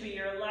this should be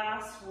your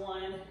last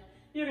one.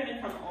 You're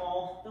gonna come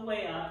all the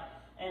way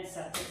up and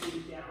set the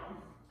feet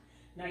down.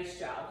 Nice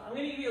job. I'm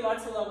gonna give you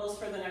lots of levels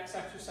for the next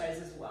exercise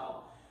as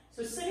well.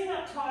 So sitting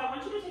up tall, I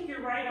want you to take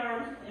your right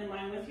arm in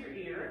line with your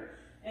ear,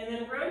 and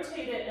then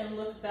rotate it and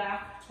look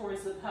back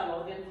towards the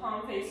pedal. Again,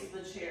 palm faces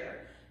the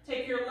chair.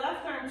 Take your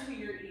left arm to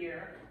your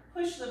ear,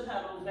 push the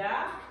pedal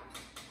back,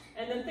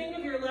 and then think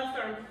of your left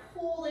arm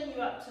pulling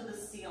you up to the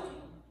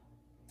ceiling.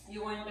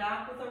 You're going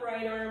back with the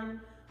right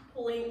arm,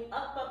 pulling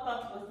up, up,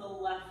 up with the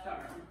left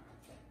arm.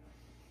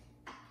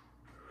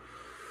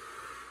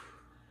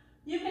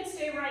 You can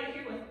stay right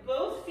here with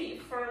both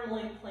feet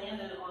firmly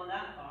planted on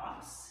that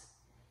box.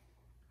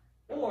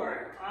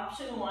 Or,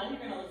 option 1,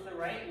 you're gonna lift the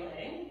right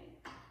leg.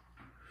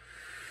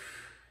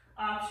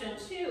 Option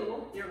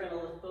 2, you're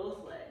gonna lift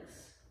both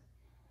legs.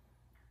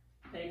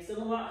 Makes it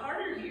a lot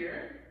harder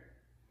here.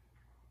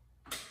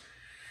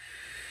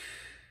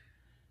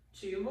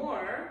 2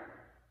 more.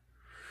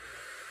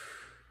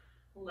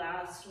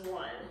 Last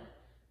one.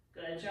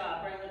 Good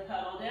job. Bring the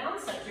pedal down,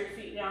 set your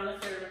feet down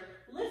if they're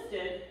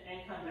lifted,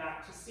 and come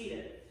back to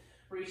seated.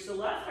 Reach the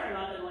left arm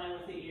up in line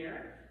with the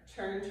ear.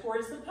 Turn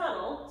towards the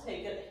pedal,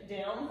 take it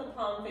down with the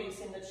palm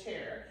facing the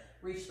chair.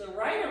 Reach the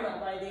right arm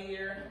up by the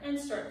ear and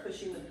start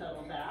pushing the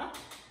pedal back.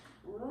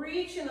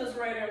 Reaching those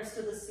right arms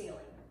to the ceiling.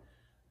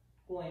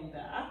 Going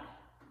back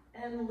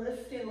and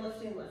lifting,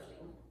 lifting,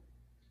 lifting.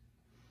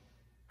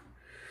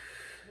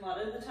 A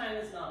lot of the time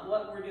it's not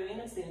what we're doing,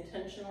 it's the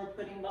intention we're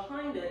putting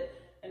behind it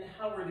and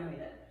how we're doing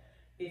it.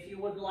 If you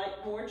would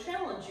like more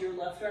challenge, your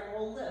left arm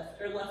will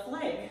lift, or left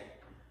leg.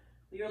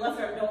 Your left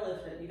arm, don't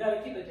lift it, you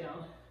gotta keep it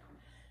down.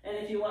 And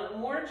if you want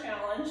more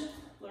challenge,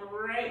 the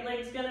right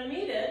leg's gonna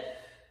meet it.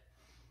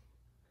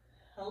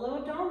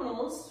 Hello,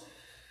 abdominals.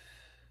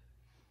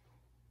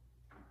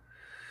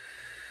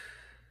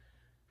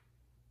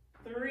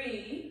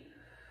 Three,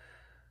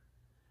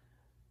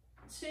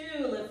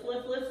 2, lift,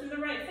 lift, lift through the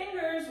right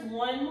fingers.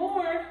 1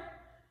 more.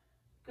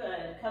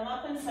 Good, come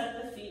up and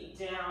set the feet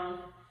down.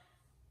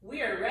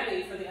 We are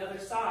ready for the other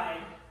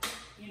side.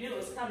 You knew it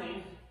was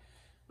coming.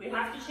 We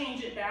have to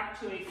change it back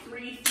to a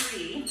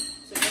 3-3.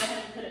 So go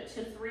ahead and put it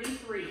to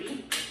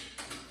 3-3.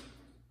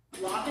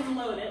 Lock and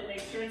load it,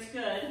 make sure it's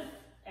good.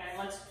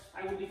 And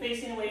I will be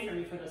facing away from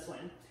you for this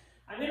one.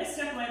 I'm gonna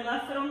step my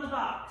left foot on the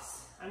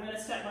box. I'm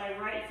gonna step my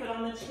right foot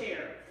on the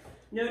chair.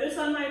 Notice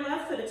on my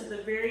left foot, it's at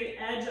the very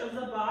edge of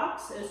the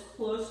box, as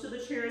close to the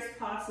chair as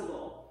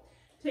possible.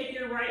 Take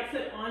your right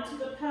foot onto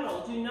the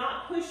pedal. Do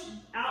not push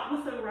out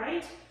with the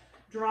right.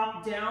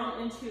 Drop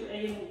down into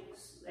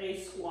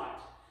a squat.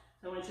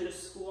 I want you to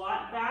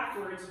squat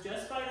backwards.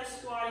 Just by the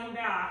squatting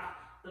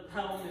back, the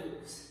pedal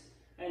moves.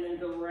 And then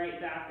go right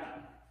back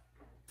up.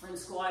 I'm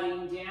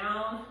squatting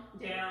down,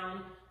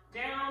 down,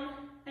 down,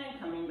 and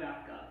coming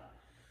back up.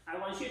 I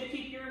want you to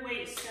keep your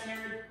weight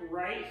centered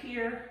right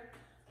here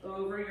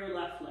over your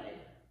left leg.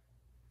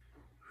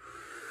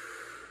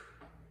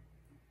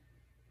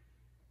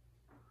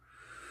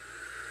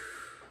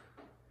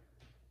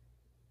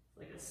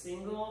 Like a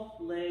single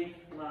leg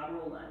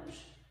lateral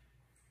lunge.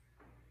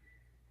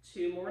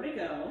 2 more to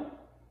go.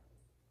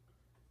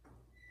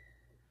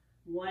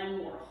 1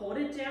 more. Hold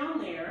it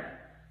down there.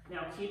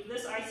 Now keep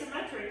this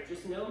isometric,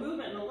 just no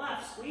movement in the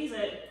left. Squeeze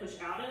it,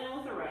 push out and in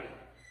with the right.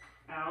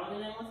 Out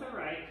and in with the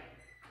right.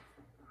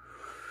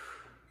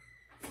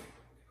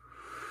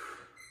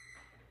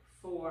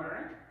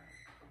 4,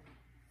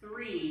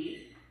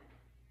 3,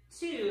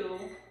 2,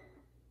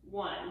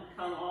 1.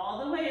 Come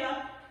all the way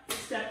up.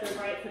 Step the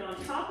right foot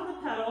on top of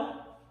the pedal.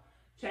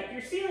 Check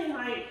your ceiling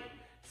height.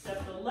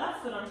 Step the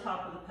left foot on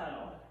top of the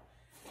pedal.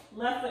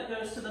 Left foot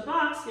goes to the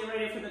box. Get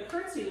ready for the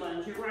curtsy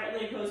lunge. Your right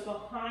leg goes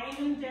behind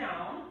and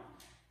down.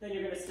 Then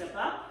you're going to step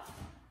up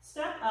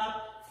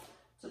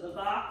to the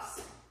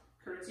box,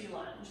 curtsy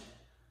lunge.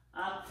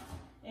 Up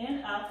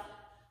and up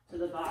to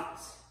the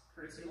box,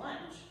 curtsy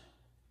lunge.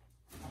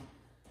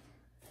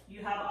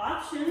 You have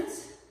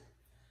options.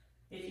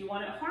 If you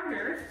want it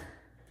harder,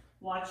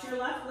 watch your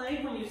left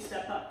leg when you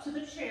step up to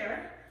the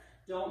chair.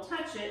 Don't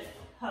touch it,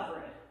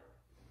 hover it.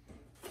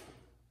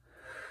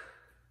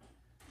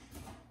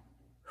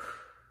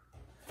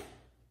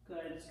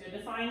 Good, it's good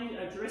to find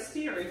a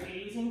drishti or a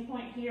gazing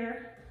point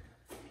here.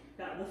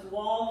 Got this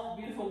wall,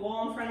 beautiful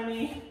wall in front of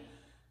me.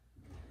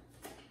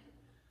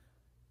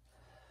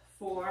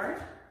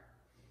 4,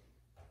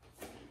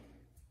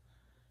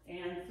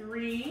 and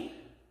 3,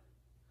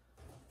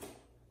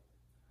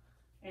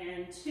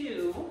 and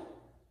 2,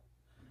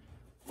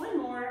 1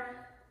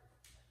 more.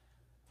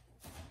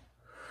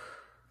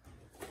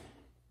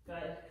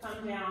 Good,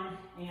 come down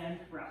and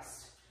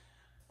rest.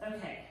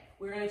 Okay,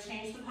 we're going to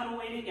change the pedal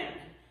weight again.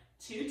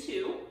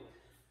 2-2.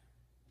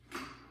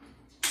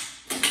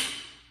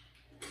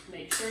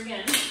 Make sure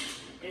again,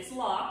 it's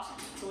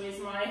locked. It's always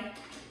my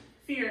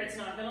fear it's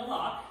not going to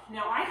lock.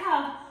 Now I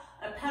have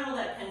a pedal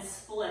that can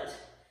split.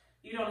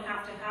 You don't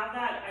have to have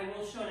that. I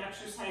will show an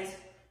exercise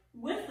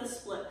with the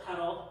split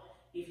pedal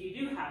if you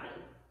do have it.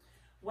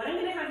 What I'm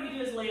going to have you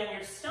do is lay on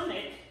your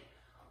stomach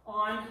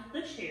on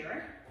the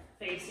chair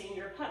facing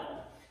your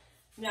pedal.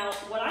 Now,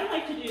 what I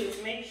like to do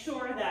is make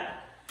sure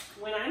that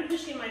when I'm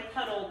pushing my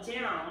pedal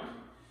down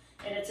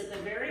and it's at the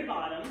very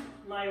bottom,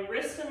 my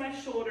wrists and my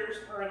shoulders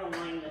are in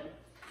alignment.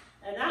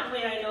 And that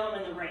way I know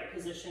I'm in the right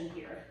position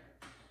here.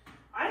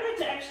 I like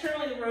to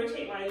externally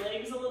rotate my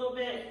legs a little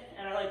bit,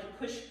 and I like to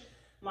push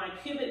my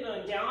pubic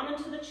bone down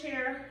into the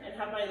chair and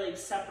have my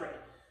legs separate.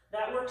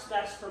 That works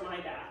best for my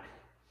back.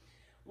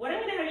 What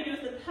I'm going to have you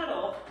do with the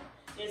pedal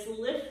is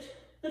lift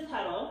the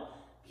pedal,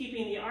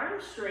 keeping the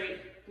arms straight,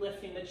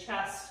 lifting the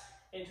chest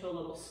into a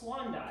little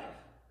swan dive,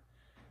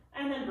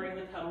 and then bring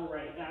the pedal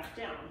right back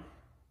down.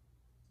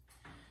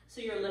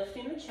 So you're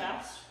lifting the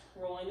chest,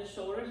 rolling the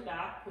shoulders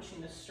back,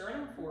 pushing the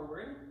sternum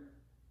forward,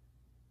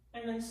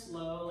 and then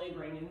slowly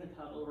bringing the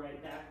pedal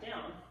right back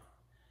down.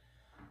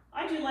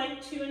 I do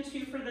like 2 and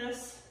 2 for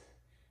this.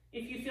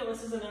 If you feel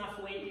this is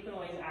enough weight, you can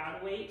always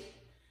add weight.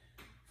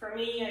 For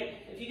me,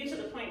 if you get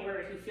to the point where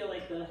if you feel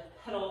like the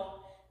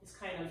pedal is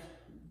kind of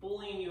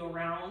bullying you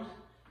around,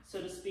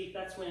 so to speak,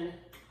 that's when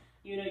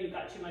you know you've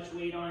got too much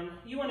weight on.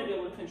 You want to be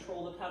able to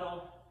control the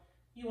pedal.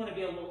 You want to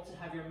be able to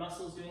have your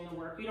muscles doing the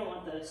work. You don't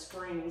want the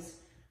springs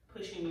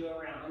pushing you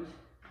around.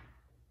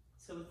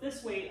 So with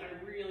this weight,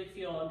 I really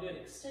feel a good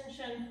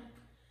extension.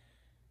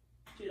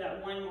 Do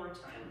that one more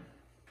time.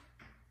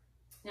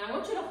 Now I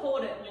want you to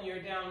hold it when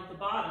you're down at the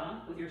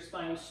bottom with your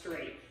spine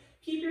straight.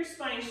 Keep your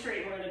spine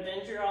straight. We're going to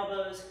bend your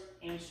elbows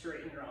and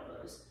straighten your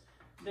elbows.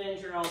 Bend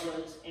your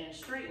elbows and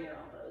straighten your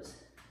elbows.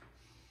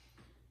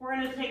 We're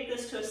going to take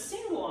this to a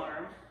single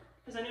arm,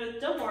 because I know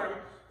with double arm,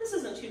 this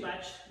isn't too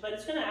much, but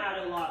it's going to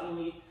add a lot when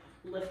we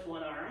lift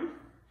one arm.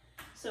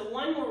 So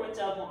one more with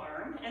double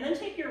arm, and then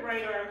take your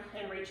right arm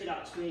and reach it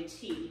out to a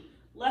T.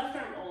 Left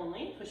arm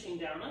only, pushing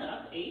down and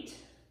up, 8,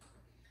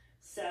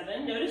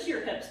 7. Notice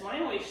your hips,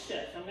 mine always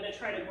shift. I'm going to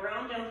try to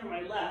ground down through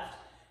my left,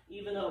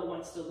 even though it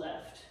wants to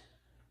lift.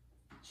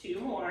 2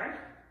 more.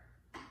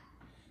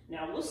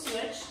 Now we'll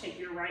switch. Take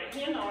your right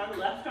hand on,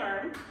 left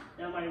arm.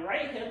 Now my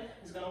right hip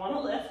is going to want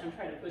to lift. I'm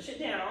trying to push it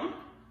down.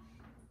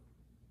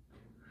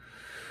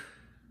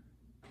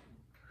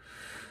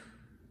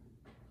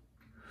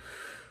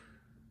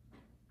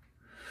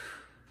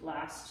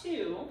 Last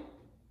 2.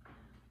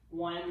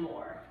 1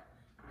 more.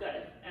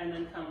 Good. And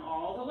then come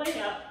all the way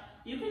up.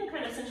 You can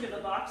kind of, since you have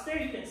the box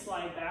there, you can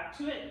slide back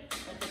to it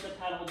and put the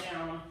pedal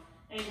down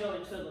and go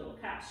into a little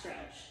cat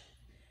stretch.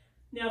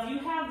 Now, if you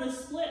have the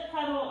split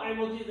pedal, I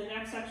will do the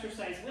next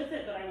exercise with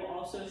it, but I will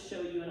also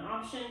show you an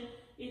option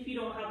if you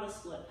don't have the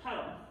split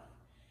pedal.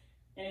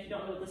 And if you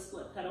don't know what the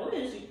split pedal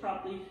is, you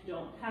probably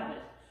don't have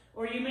it.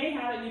 Or you may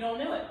have it and you don't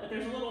know it, but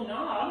there's a little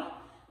knob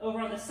over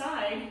on the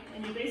side,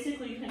 and you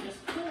basically can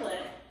just pull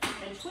it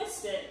and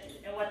twist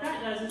it, and what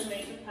that does is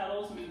make the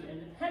pedals move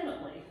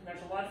independently. And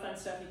there's a lot of fun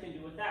stuff you can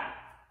do with that.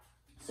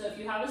 So if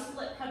you have a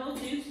split pedal,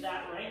 do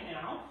that right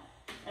now.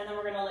 And then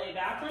we're going to lay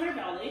back on our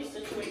belly,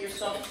 situate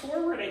yourself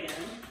forward again.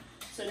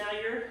 So now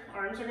your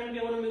arms are going to be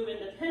able to move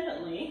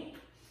independently.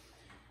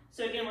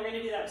 So again, we're going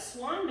to do that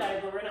swan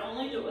dive, but we're going to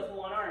only do it with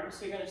one arm.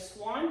 So you're going to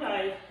swan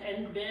dive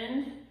and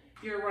bend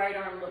your right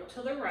arm, look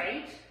to the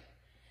right,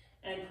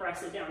 and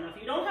press it down. Now,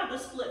 if you don't have the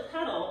split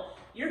pedal,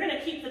 you're going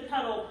to keep the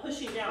pedal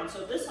pushing down.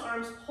 So if this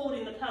arm's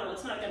holding the pedal,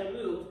 it's not going to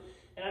move,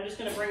 and I'm just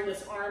going to bring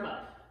this arm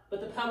up, but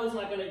the pedal's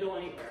not going to go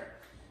anywhere.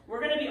 We're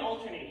going to be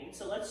alternating.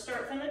 So let's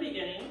start from the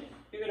beginning.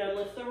 You're going to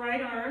lift the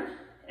right arm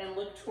and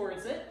look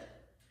towards it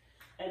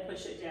and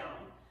push it down.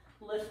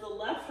 Lift the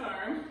left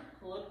arm,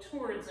 look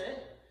towards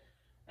it,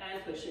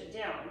 and push it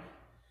down.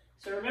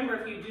 So remember,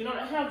 if you do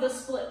not have the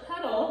split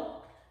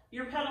pedal,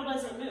 your pedal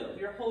doesn't move.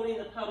 You're holding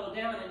the pedal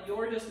down and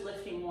you're just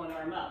lifting one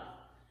arm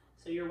up.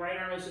 So your right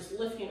arm is just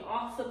lifting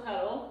off the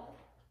pedal,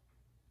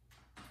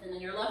 and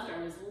then your left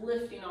arm is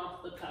lifting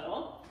off the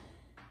pedal.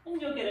 And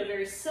you'll get a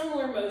very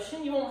similar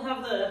motion. You won't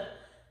have the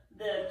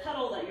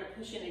pedal that you're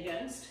pushing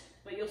against,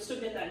 but you'll still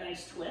get that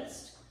nice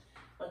twist.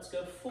 Let's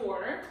go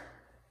 4,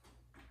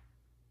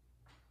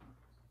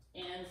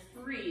 and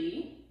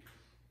 3,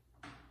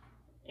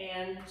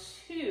 and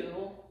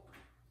 2,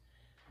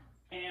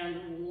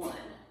 and 1.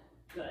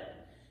 Good.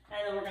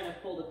 And then we're going to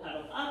pull the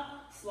pedal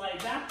up,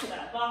 slide back to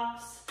that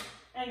box,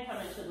 and come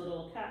into the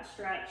little cat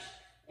stretch.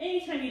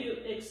 Anytime you do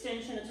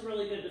extension, it's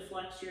really good to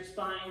flex your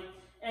spine.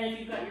 And if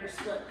you've got your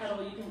split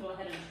pedal, you can go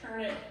ahead and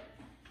turn it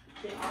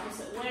the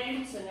opposite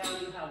way. So now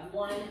you have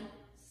one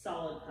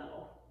solid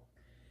pedal.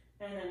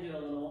 And then do a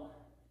little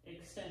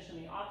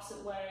extension the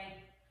opposite way.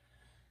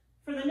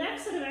 For the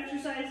next set of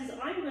exercises,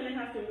 I'm going to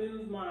have to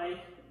move my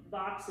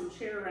box and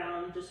chair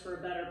around just for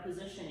a better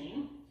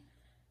positioning.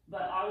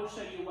 But I will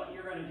show you what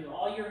you're going to do.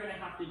 All you're going to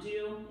have to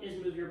do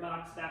is move your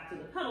box back to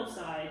the pedal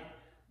side,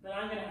 but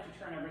I'm going to have to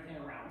turn everything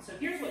around. So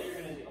here's what you're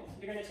going to do.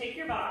 You're going to take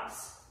your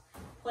box,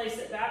 place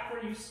it back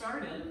where you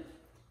started,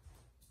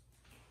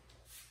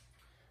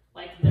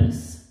 like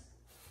this.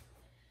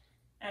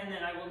 And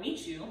then I will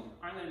meet you.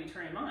 I'm going to be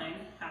turning mine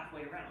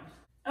halfway around.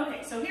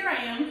 Okay, so here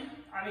I am.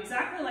 I'm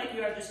exactly like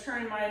you. I've just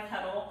turned my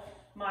pedal,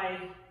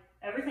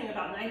 everything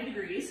about 90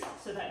 degrees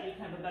so that you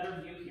can have a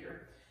better view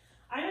here.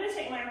 I'm going to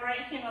take my right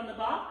hand on the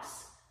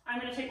box. I'm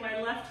going to take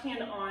my left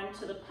hand on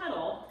to the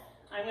pedal.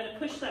 I'm going to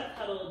push that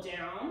pedal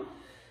down,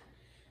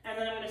 and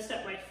then I'm going to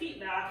step my feet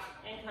back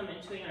and come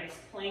into a nice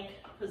plank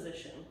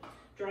position.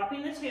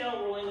 Dropping the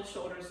tail, rolling the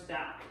shoulders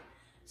back.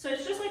 So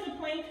it's just like a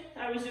plank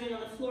I was doing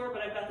on the floor,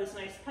 but I've got this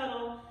nice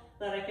pedal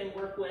that I can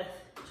work with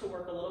to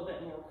work a little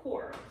bit more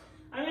core.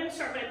 I'm going to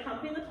start by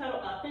pumping the pedal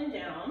up and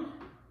down,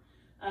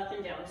 up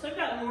and down. So I've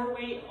got more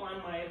weight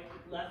on my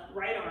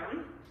right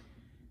arm,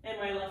 and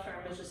my left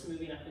arm is just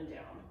moving up and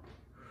down.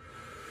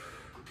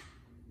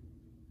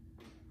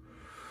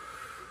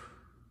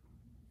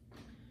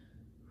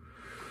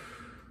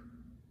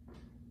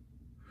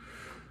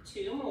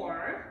 Two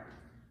more.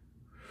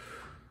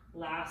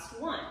 Last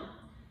one.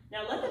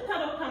 Now let the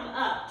pedal come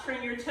up.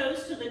 Turn your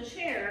toes to the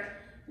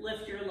chair.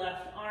 Lift your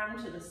left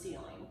arm to the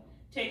ceiling.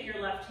 Take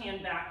your left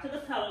hand back to the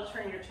pedal.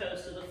 Turn your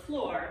toes to the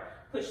floor.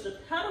 Push the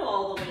pedal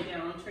all the way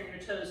down. Turn your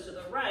toes to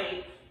the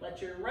right.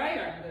 Let your right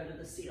arm go to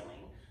the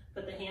ceiling.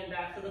 Put the hand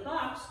back to the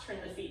box. Turn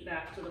the feet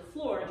back to the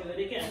floor. Do it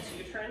again. So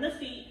you turn the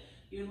feet.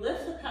 You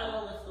lift the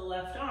pedal. Lift the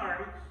left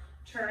arm.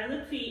 Turn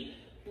the feet.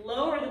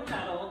 Lower the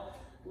pedal.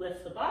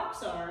 Lift the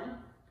box arm.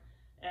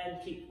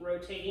 And keep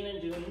rotating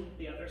and doing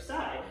the other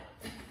side.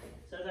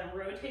 So as I'm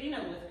rotating,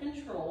 I'm with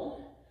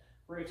control,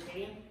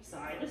 rotating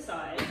side to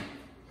side.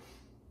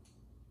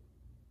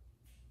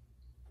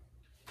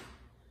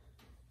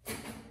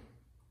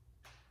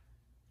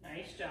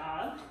 Nice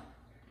job.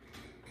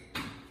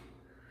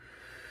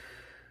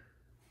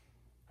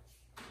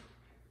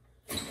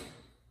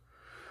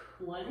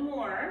 One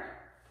more.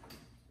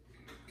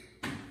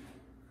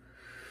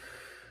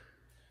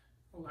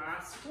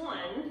 Last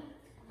one.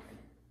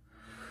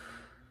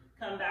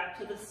 Come back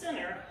to the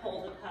center,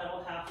 hold the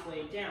pedal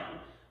halfway down.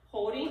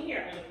 Holding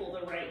here, I'm going to pull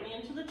the right knee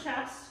into the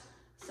chest,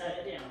 set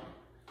it down.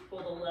 Pull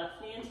the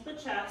left knee into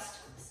the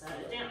chest, set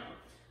it down.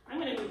 I'm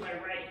going to move my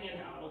right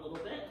hand out a little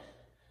bit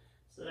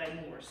so that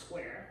I'm more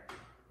square.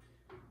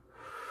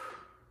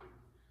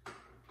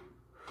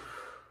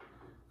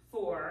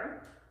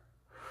 4,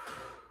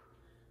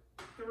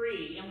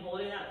 3, I'm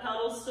holding that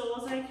pedal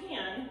still as I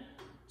can.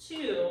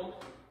 2,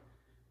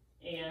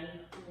 and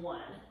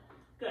 1.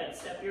 Good,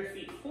 step your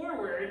feet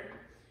forward,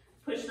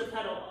 push the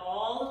pedal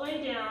all the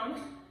way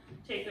down,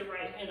 take the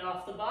right hand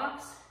off the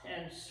box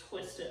and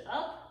twist it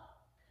up.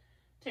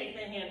 Take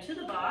the hand to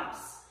the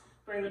box,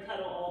 bring the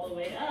pedal all the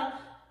way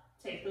up,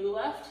 take the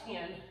left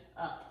hand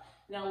up.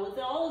 Now with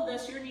all of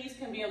this, your knees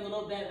can be a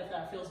little bent if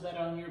that feels better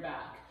on your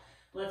back.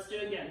 Let's do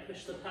it again.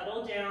 Push the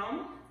pedal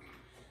down,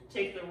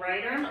 take the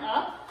right arm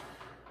up,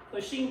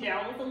 pushing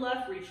down with the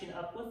left, reaching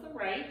up with the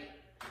right.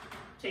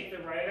 Take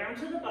the right arm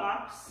to the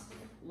box,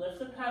 lift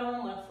the pedal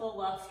and let the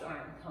left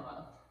arm come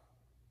up.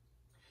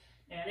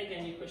 And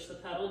again, you push the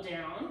pedal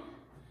down,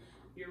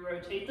 you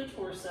rotate the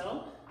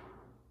torso,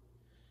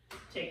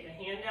 take the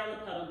hand down,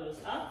 the pedal goes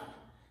up,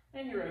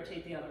 and you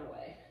rotate the other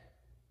way.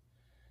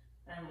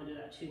 And we'll do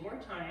that 2 more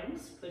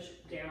times. Push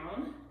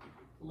down,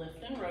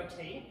 lift and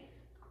rotate.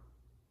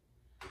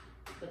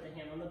 Put the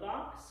hand on the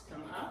box,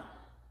 come up,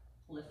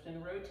 lift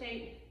and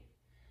rotate,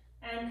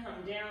 and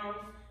come down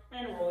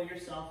and roll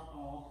yourself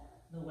all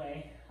the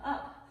way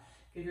up.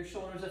 Give your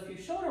shoulders a few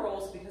shoulder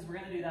rolls because we're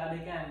going to do that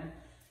again.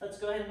 Let's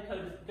go ahead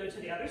and go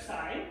to the other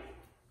side.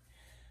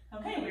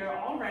 Okay, we are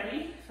all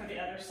ready for the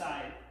other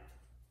side.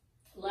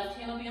 Left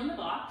hand will be on the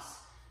box,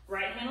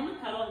 right hand on the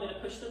pedal. I'm going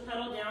to push the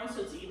pedal down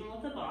so it's even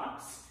with the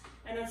box,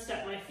 and then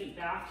step my feet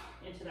back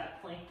into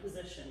that plank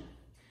position.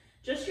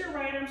 Just your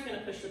right arm's going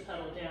to push the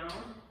pedal down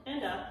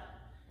and up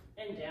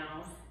and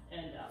down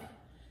and up.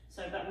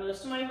 So I've got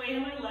most of my weight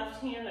in my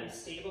left hand. I'm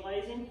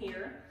stabilizing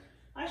here.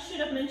 I should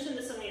have mentioned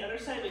this on the other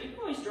side, but you can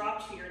always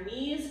drop to your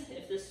knees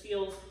if this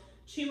feels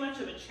too much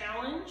of a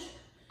challenge.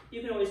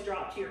 You can always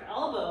drop to your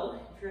elbow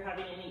if you're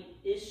having any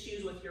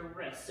issues with your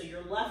wrist. So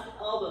your left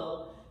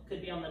elbow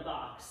could be on the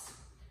box.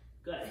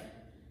 Good.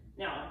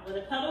 Now, when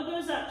the pedal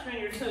goes up,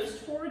 turn your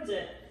toes towards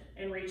it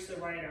and reach the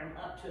right arm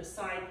up to a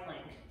side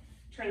plank.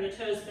 Turn the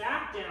toes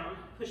back down,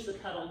 push the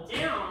pedal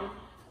down,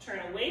 turn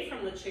away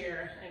from the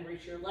chair and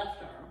reach your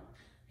left arm.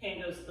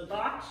 Hand goes to the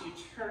box, you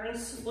turn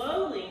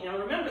slowly. Now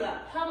remember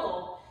that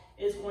pedal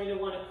is going to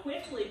want to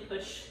quickly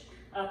push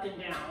up and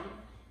down,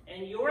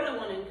 and you're the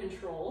one in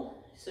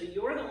control, so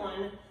you're the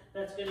one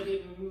that's going to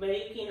be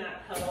making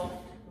that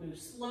pedal move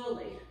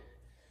slowly.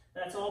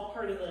 That's all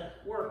part of the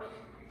work.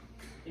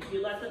 If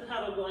you let the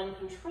pedal go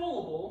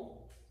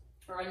uncontrollable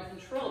or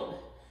uncontrolled,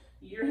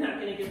 you're not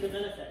going to get the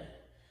benefit.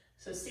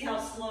 So see how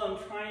slow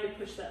I'm trying to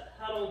push that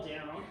pedal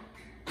down,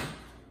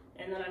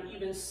 and then I'm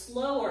even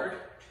slower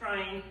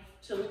trying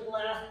to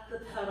let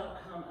the pedal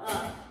come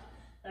up.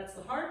 That's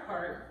the hard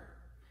part.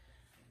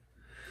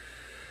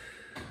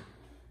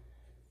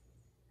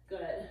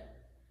 Good.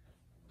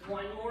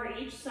 One more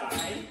each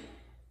side.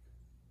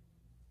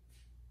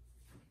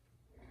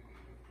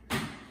 And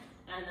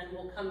then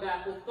we'll come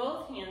back with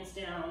both hands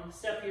down,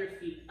 step your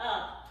feet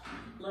up,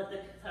 let the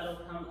pedal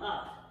come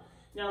up.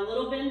 Now a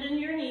little bend in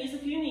your knees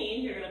if you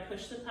need. You're gonna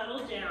push the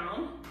pedal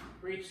down,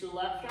 reach the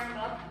left arm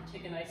up,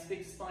 take a nice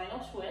big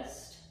spinal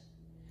twist.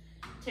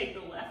 Take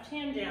the left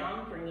hand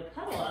down, bring the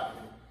pedal up,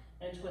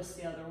 and twist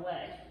the other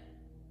way.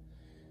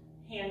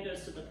 Hand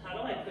goes to the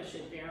pedal, I push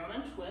it down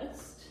and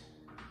twist.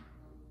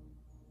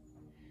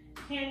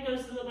 Hand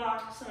goes to the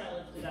box and I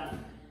lift it up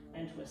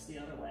and twist the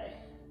other way.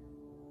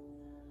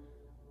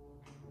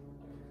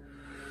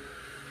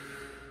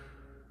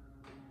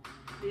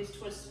 These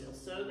twists feel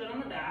so good on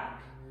the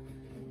back.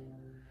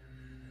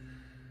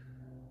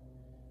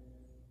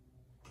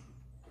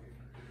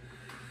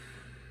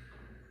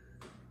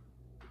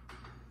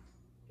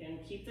 Again,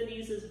 keep the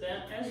knees as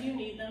bent as you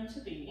need them to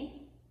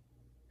be.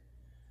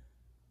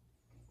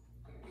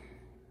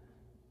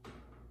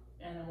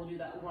 And then we'll do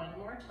that one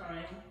more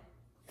time.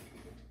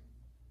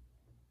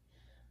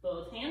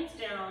 Both hands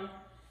down,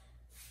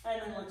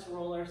 and then let's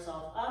roll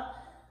ourselves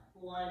up,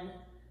 one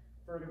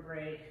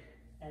vertebrae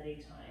at a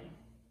time.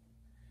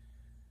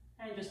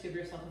 And just give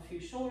yourself a few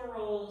shoulder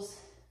rolls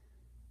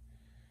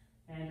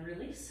and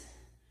release.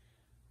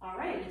 All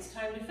right, it's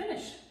time to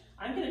finish.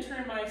 I'm gonna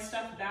turn my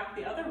stuff back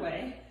the other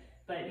way,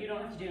 but you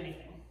don't have to do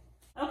anything.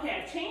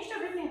 Okay, I've changed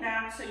everything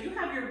back, so you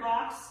have your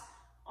box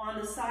on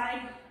the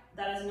side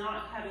that is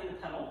not having the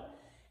pedal,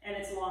 and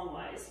it's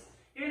longwise.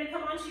 You're gonna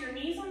come onto your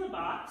knees on the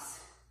box,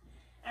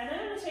 and then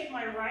I'm gonna take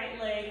my right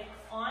leg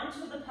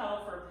onto the pedal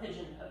for a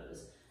pigeon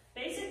pose.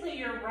 Basically,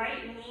 your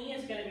right knee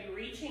is gonna be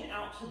reaching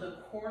out to the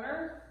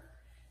corner,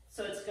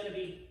 so it's gonna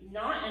be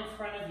not in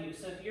front of you.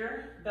 So if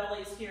your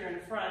belly's here in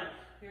front,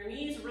 your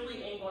knee's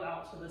really angled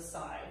out to the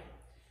side.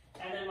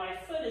 And then my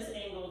foot is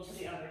angled to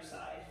the other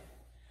side.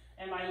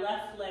 And my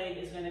left leg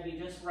is gonna be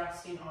just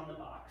resting on the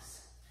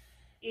box.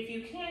 If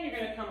you can, you're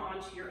gonna come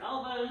onto your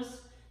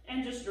elbows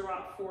and just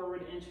drop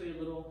forward into a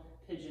little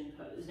pigeon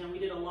pose. Now we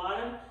did a lot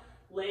of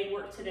leg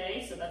work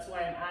today, so that's why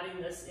I'm adding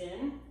this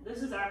in.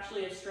 This is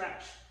actually a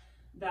stretch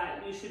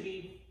that you should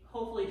be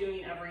hopefully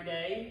doing every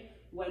day,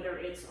 whether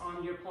it's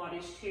on your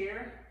Pilates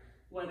chair,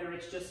 whether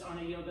it's just on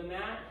a yoga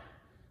mat,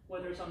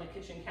 whether it's on the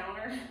kitchen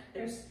counter.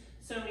 There's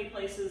so many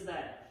places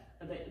that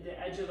the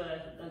edge of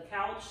a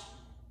couch,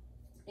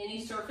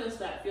 any surface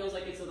that feels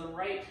like it's in the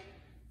right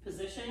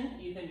position,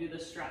 you can do the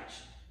stretch.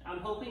 I'm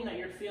hoping that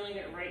you're feeling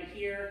it right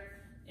here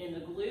in the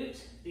glute,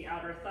 the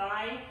outer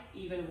thigh,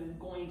 even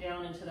going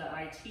down into the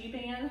IT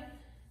band.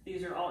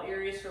 These are all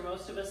areas for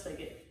most of us that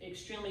get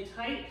extremely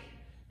tight,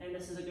 and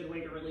this is a good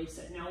way to release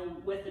it. Now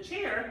with the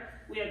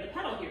chair, we have the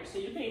pedal here, so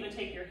you can even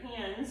take your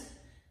hands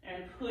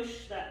and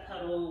push that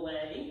pedal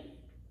away,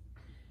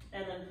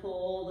 and then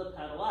pull the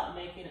pedal up,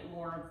 making it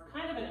more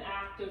kind of an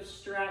active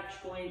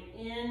stretch, going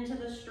into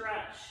the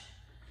stretch,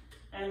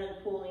 and then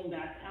pulling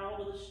back out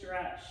of the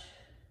stretch,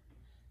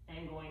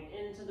 and going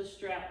into the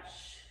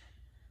stretch,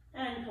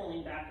 and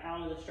pulling back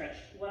out of the stretch.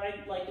 What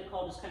I like to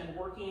call just kind of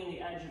working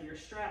the edge of your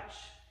stretch.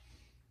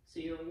 So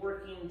you're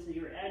working to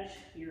your edge,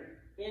 you're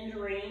in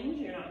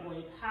range, you're not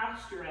going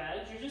past your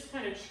edge, you're just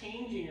kind of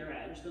changing your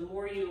edge. The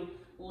more you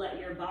let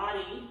your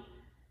body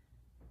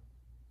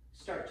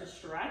start to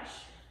stretch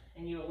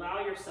and you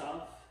allow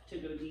yourself to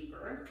go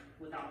deeper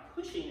without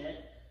pushing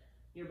it,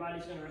 your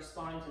body's going to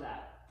respond to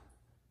that.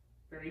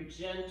 Very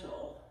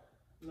gentle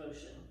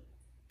motion.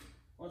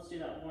 Let's do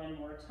that one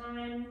more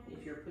time.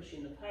 If you're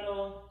pushing the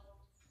pedal,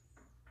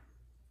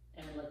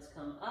 and let's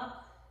come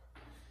up.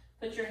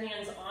 Put your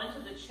hands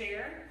onto the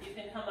chair. You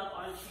can come up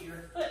onto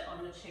your foot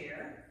on the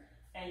chair,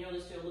 and you'll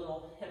just do a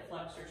little hip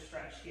flexor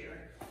stretch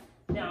here.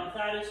 Now, if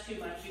that is too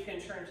much, you can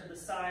turn to the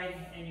side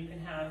and you can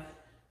have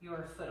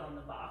your foot on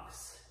the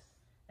box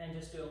and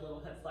just do a little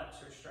hip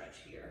flexor stretch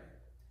here.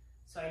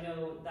 So I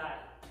know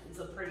that is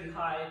a pretty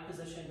high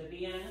position to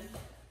be in,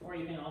 or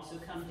you can also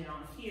come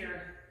down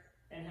here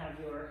and have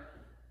your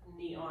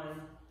knee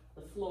on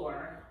the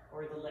floor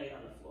or the leg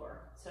on the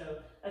floor. So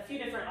a few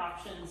different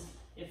options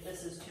if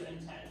this is too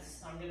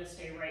intense. I'm gonna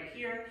stay right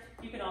here.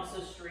 You can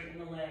also straighten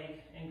the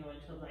leg and go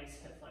into a nice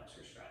hip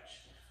flexor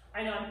stretch.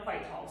 I know I'm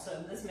quite tall,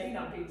 so this may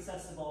not be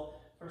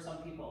accessible for some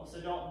people,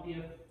 so don't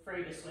be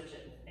afraid to switch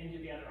it and do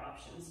the other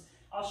options.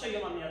 I'll show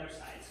you on the other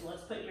side. So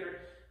let's put your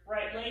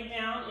right leg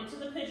down into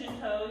the pigeon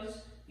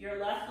pose. Your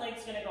left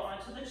leg's gonna go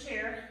onto the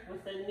chair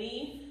with the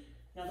knee.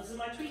 Now this is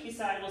my tweaky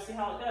side, we'll see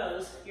how it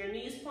goes. Your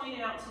knee's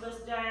pointing out to this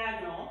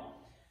diagonal.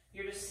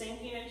 You're just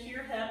sinking into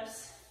your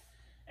hips.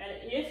 And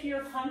if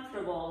you're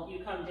comfortable,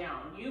 you come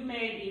down. You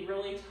may be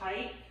really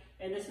tight,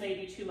 and this may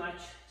be too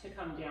much to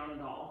come down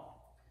at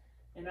all.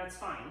 And that's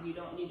fine, you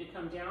don't need to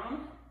come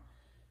down.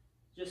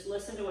 Just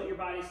listen to what your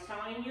body's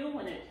telling you.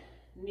 When it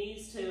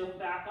needs to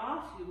back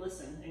off, you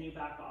listen and you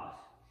back off.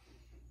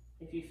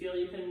 If you feel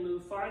you can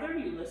move farther,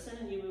 you listen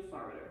and you move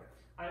farther.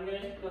 I'm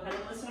gonna go ahead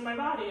and listen to my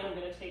body, and I'm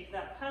gonna take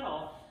that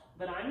pedal,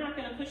 but I'm not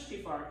gonna push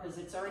too far because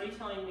it's already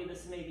telling me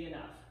this may be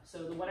enough. So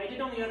what I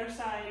did on the other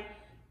side,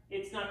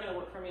 it's not gonna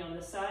work for me on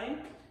this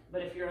side,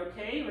 but if you're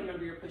okay,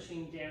 remember you're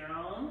pushing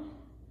down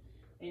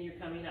and you're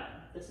coming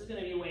up. This is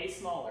gonna be way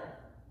smaller.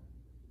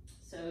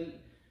 So,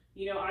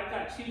 you know, I've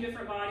got two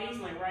different bodies,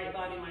 my right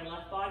body, my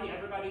left body.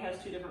 Everybody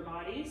has two different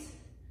bodies.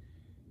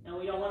 And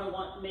we don't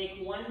want to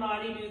make one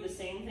body do the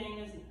same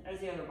thing as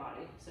the other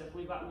body. So if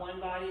we've got one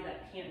body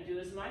that can't do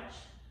as much,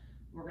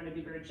 we're going to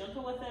be very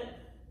gentle with it,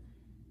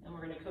 and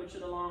we're going to coach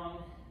it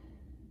along.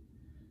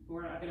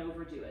 We're not going to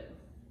overdo it.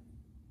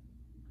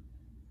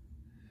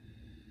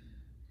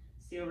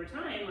 See, over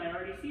time, I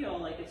already feel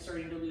like it's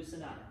starting to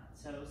loosen up.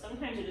 So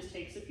sometimes it just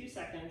takes a few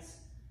seconds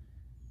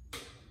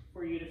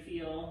for you to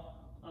feel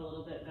a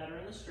little bit better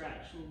in the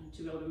stretch and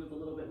to be able to move a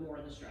little bit more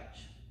in the stretch.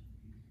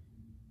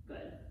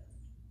 Good.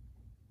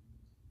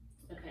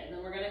 Okay,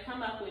 then we're going to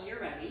come up when you're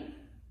ready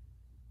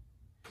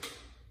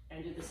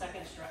and do the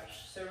second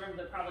stretch. So remember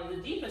that probably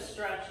the deepest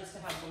stretch is to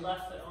have the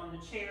left foot on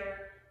the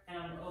chair and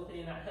I'm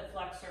opening that hip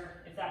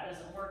flexor. If that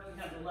doesn't work, you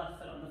have the left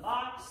foot on the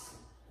box,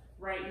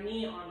 right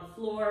knee on the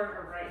floor,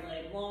 or right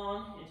leg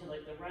long into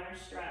like the runner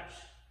stretch,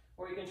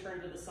 or you can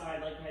turn to the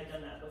side like I had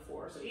done that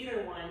before. So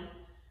either one,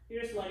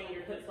 you're just letting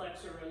your hip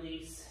flexor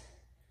release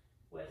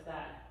with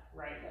that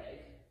right leg.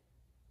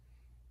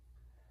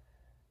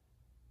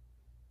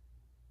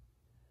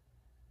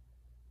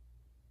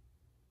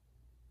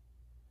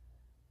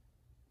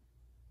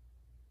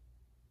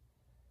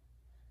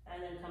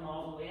 And then come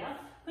all the way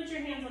up. Put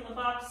your hands on the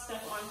box,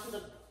 step onto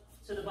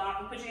the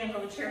box, put your hands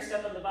on the chair,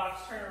 step on the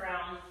box, turn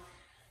around.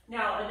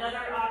 Now,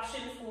 another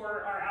option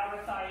for our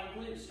outer thigh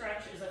and glute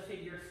stretch is a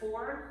figure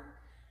 4.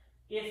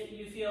 If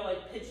you feel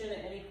like pitching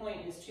at any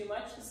point is too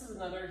much, this is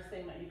another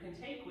thing that you can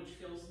take, which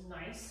feels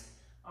nice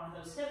on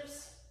those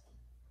hips.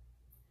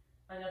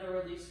 Another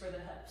release for the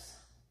hips.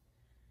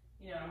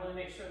 You know, I want to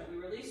make sure that we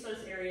release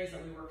those areas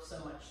that we worked so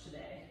much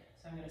today.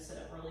 So I'm going to sit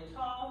up really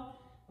tall.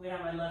 I'm going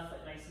to have my left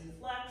foot nice and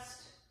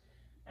flexed.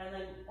 And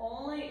then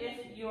only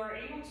if you are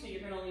able to,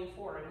 you're going to lean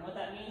forward. And what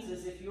that means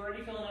is if you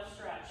already feel enough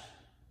stretch,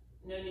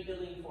 no need to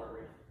lean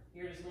forward.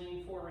 You're just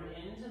leaning forward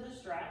into the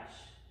stretch.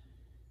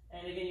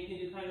 And again, you can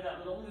do kind of that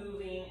little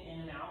moving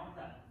in and out,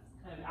 that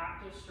kind of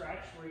active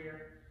stretch where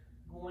you're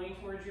going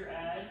towards your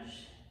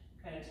edge,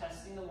 kind of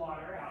testing the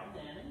water out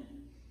and in.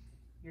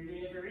 You're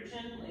doing it very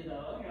gently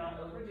though, you're not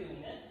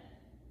overdoing it.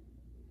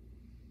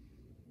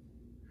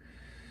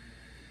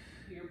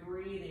 You're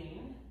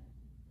breathing,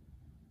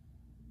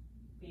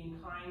 being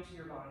kind to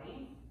your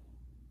body.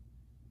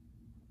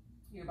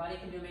 Your body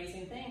can do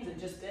amazing things. It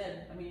just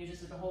did. I mean, you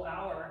just did a whole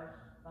hour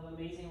of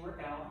amazing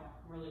workout.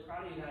 I'm really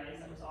proud of you guys.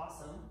 That was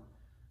awesome.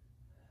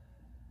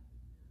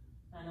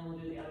 And then we'll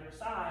do the other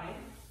side,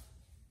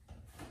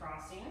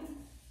 crossing.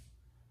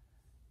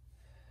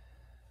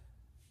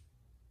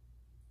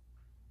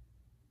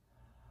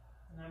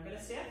 And I'm going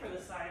to stand for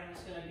this side. I'm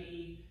just going to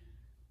be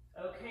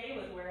okay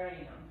with where I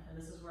am. And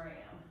this is where I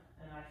am.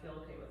 And I feel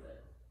okay with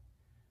it.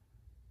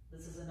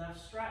 This is enough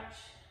stretch.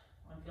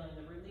 I'm feeling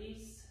the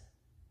release.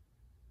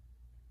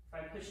 If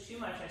I push too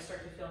much, I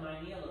start to feel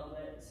my knee a little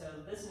bit. So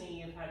this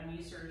knee, I've had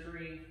knee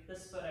surgery.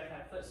 This foot, I've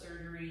had foot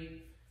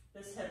surgery.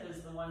 This hip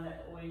is the one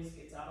that always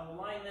gets out of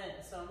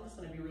alignment. So I'm just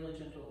going to be really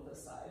gentle with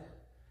this side.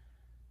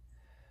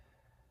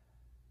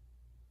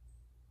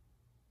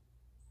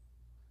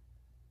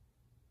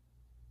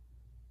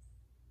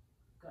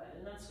 Good,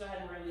 and let's go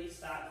ahead and release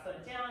that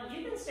foot down.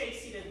 You can stay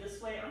seated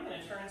this way. I'm going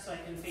to turn so I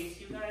can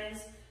face you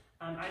guys.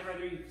 I'd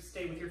rather you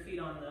stay with your feet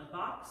on the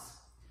box.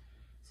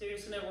 So you're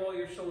just going to roll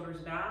your shoulders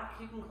back.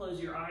 You can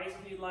close your eyes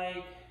if you'd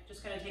like.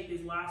 Just kind of take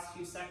these last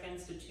few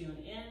seconds to tune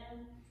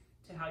in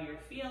to how you're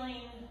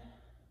feeling.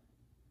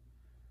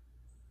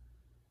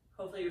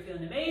 Hopefully you're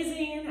feeling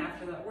amazing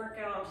after that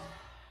workout.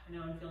 I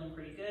know I'm feeling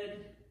pretty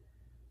good.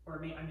 Or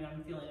I mean,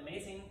 I'm feeling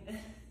amazing.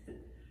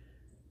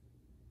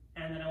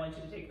 And then I want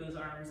you to take those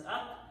arms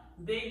up.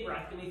 Big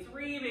breath. Give me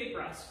 3 big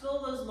breaths.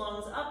 Fill those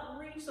lungs up.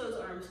 Reach those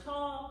arms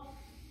tall.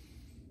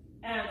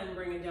 And then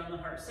bring it down the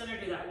heart center.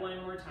 Do that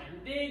one more time.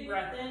 Big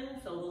breath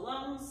in. Fill the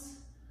lungs.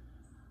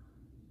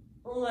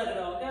 Let it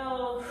all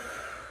go.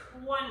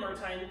 One more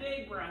time.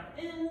 Big breath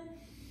in.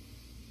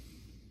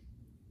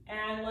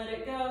 And let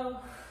it go.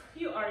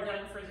 You are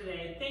done for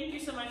today. Thank you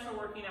so much for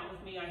working out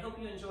with me. I hope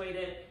you enjoyed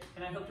it,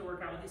 and I hope to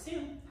work out with you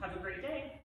soon. Have a great day.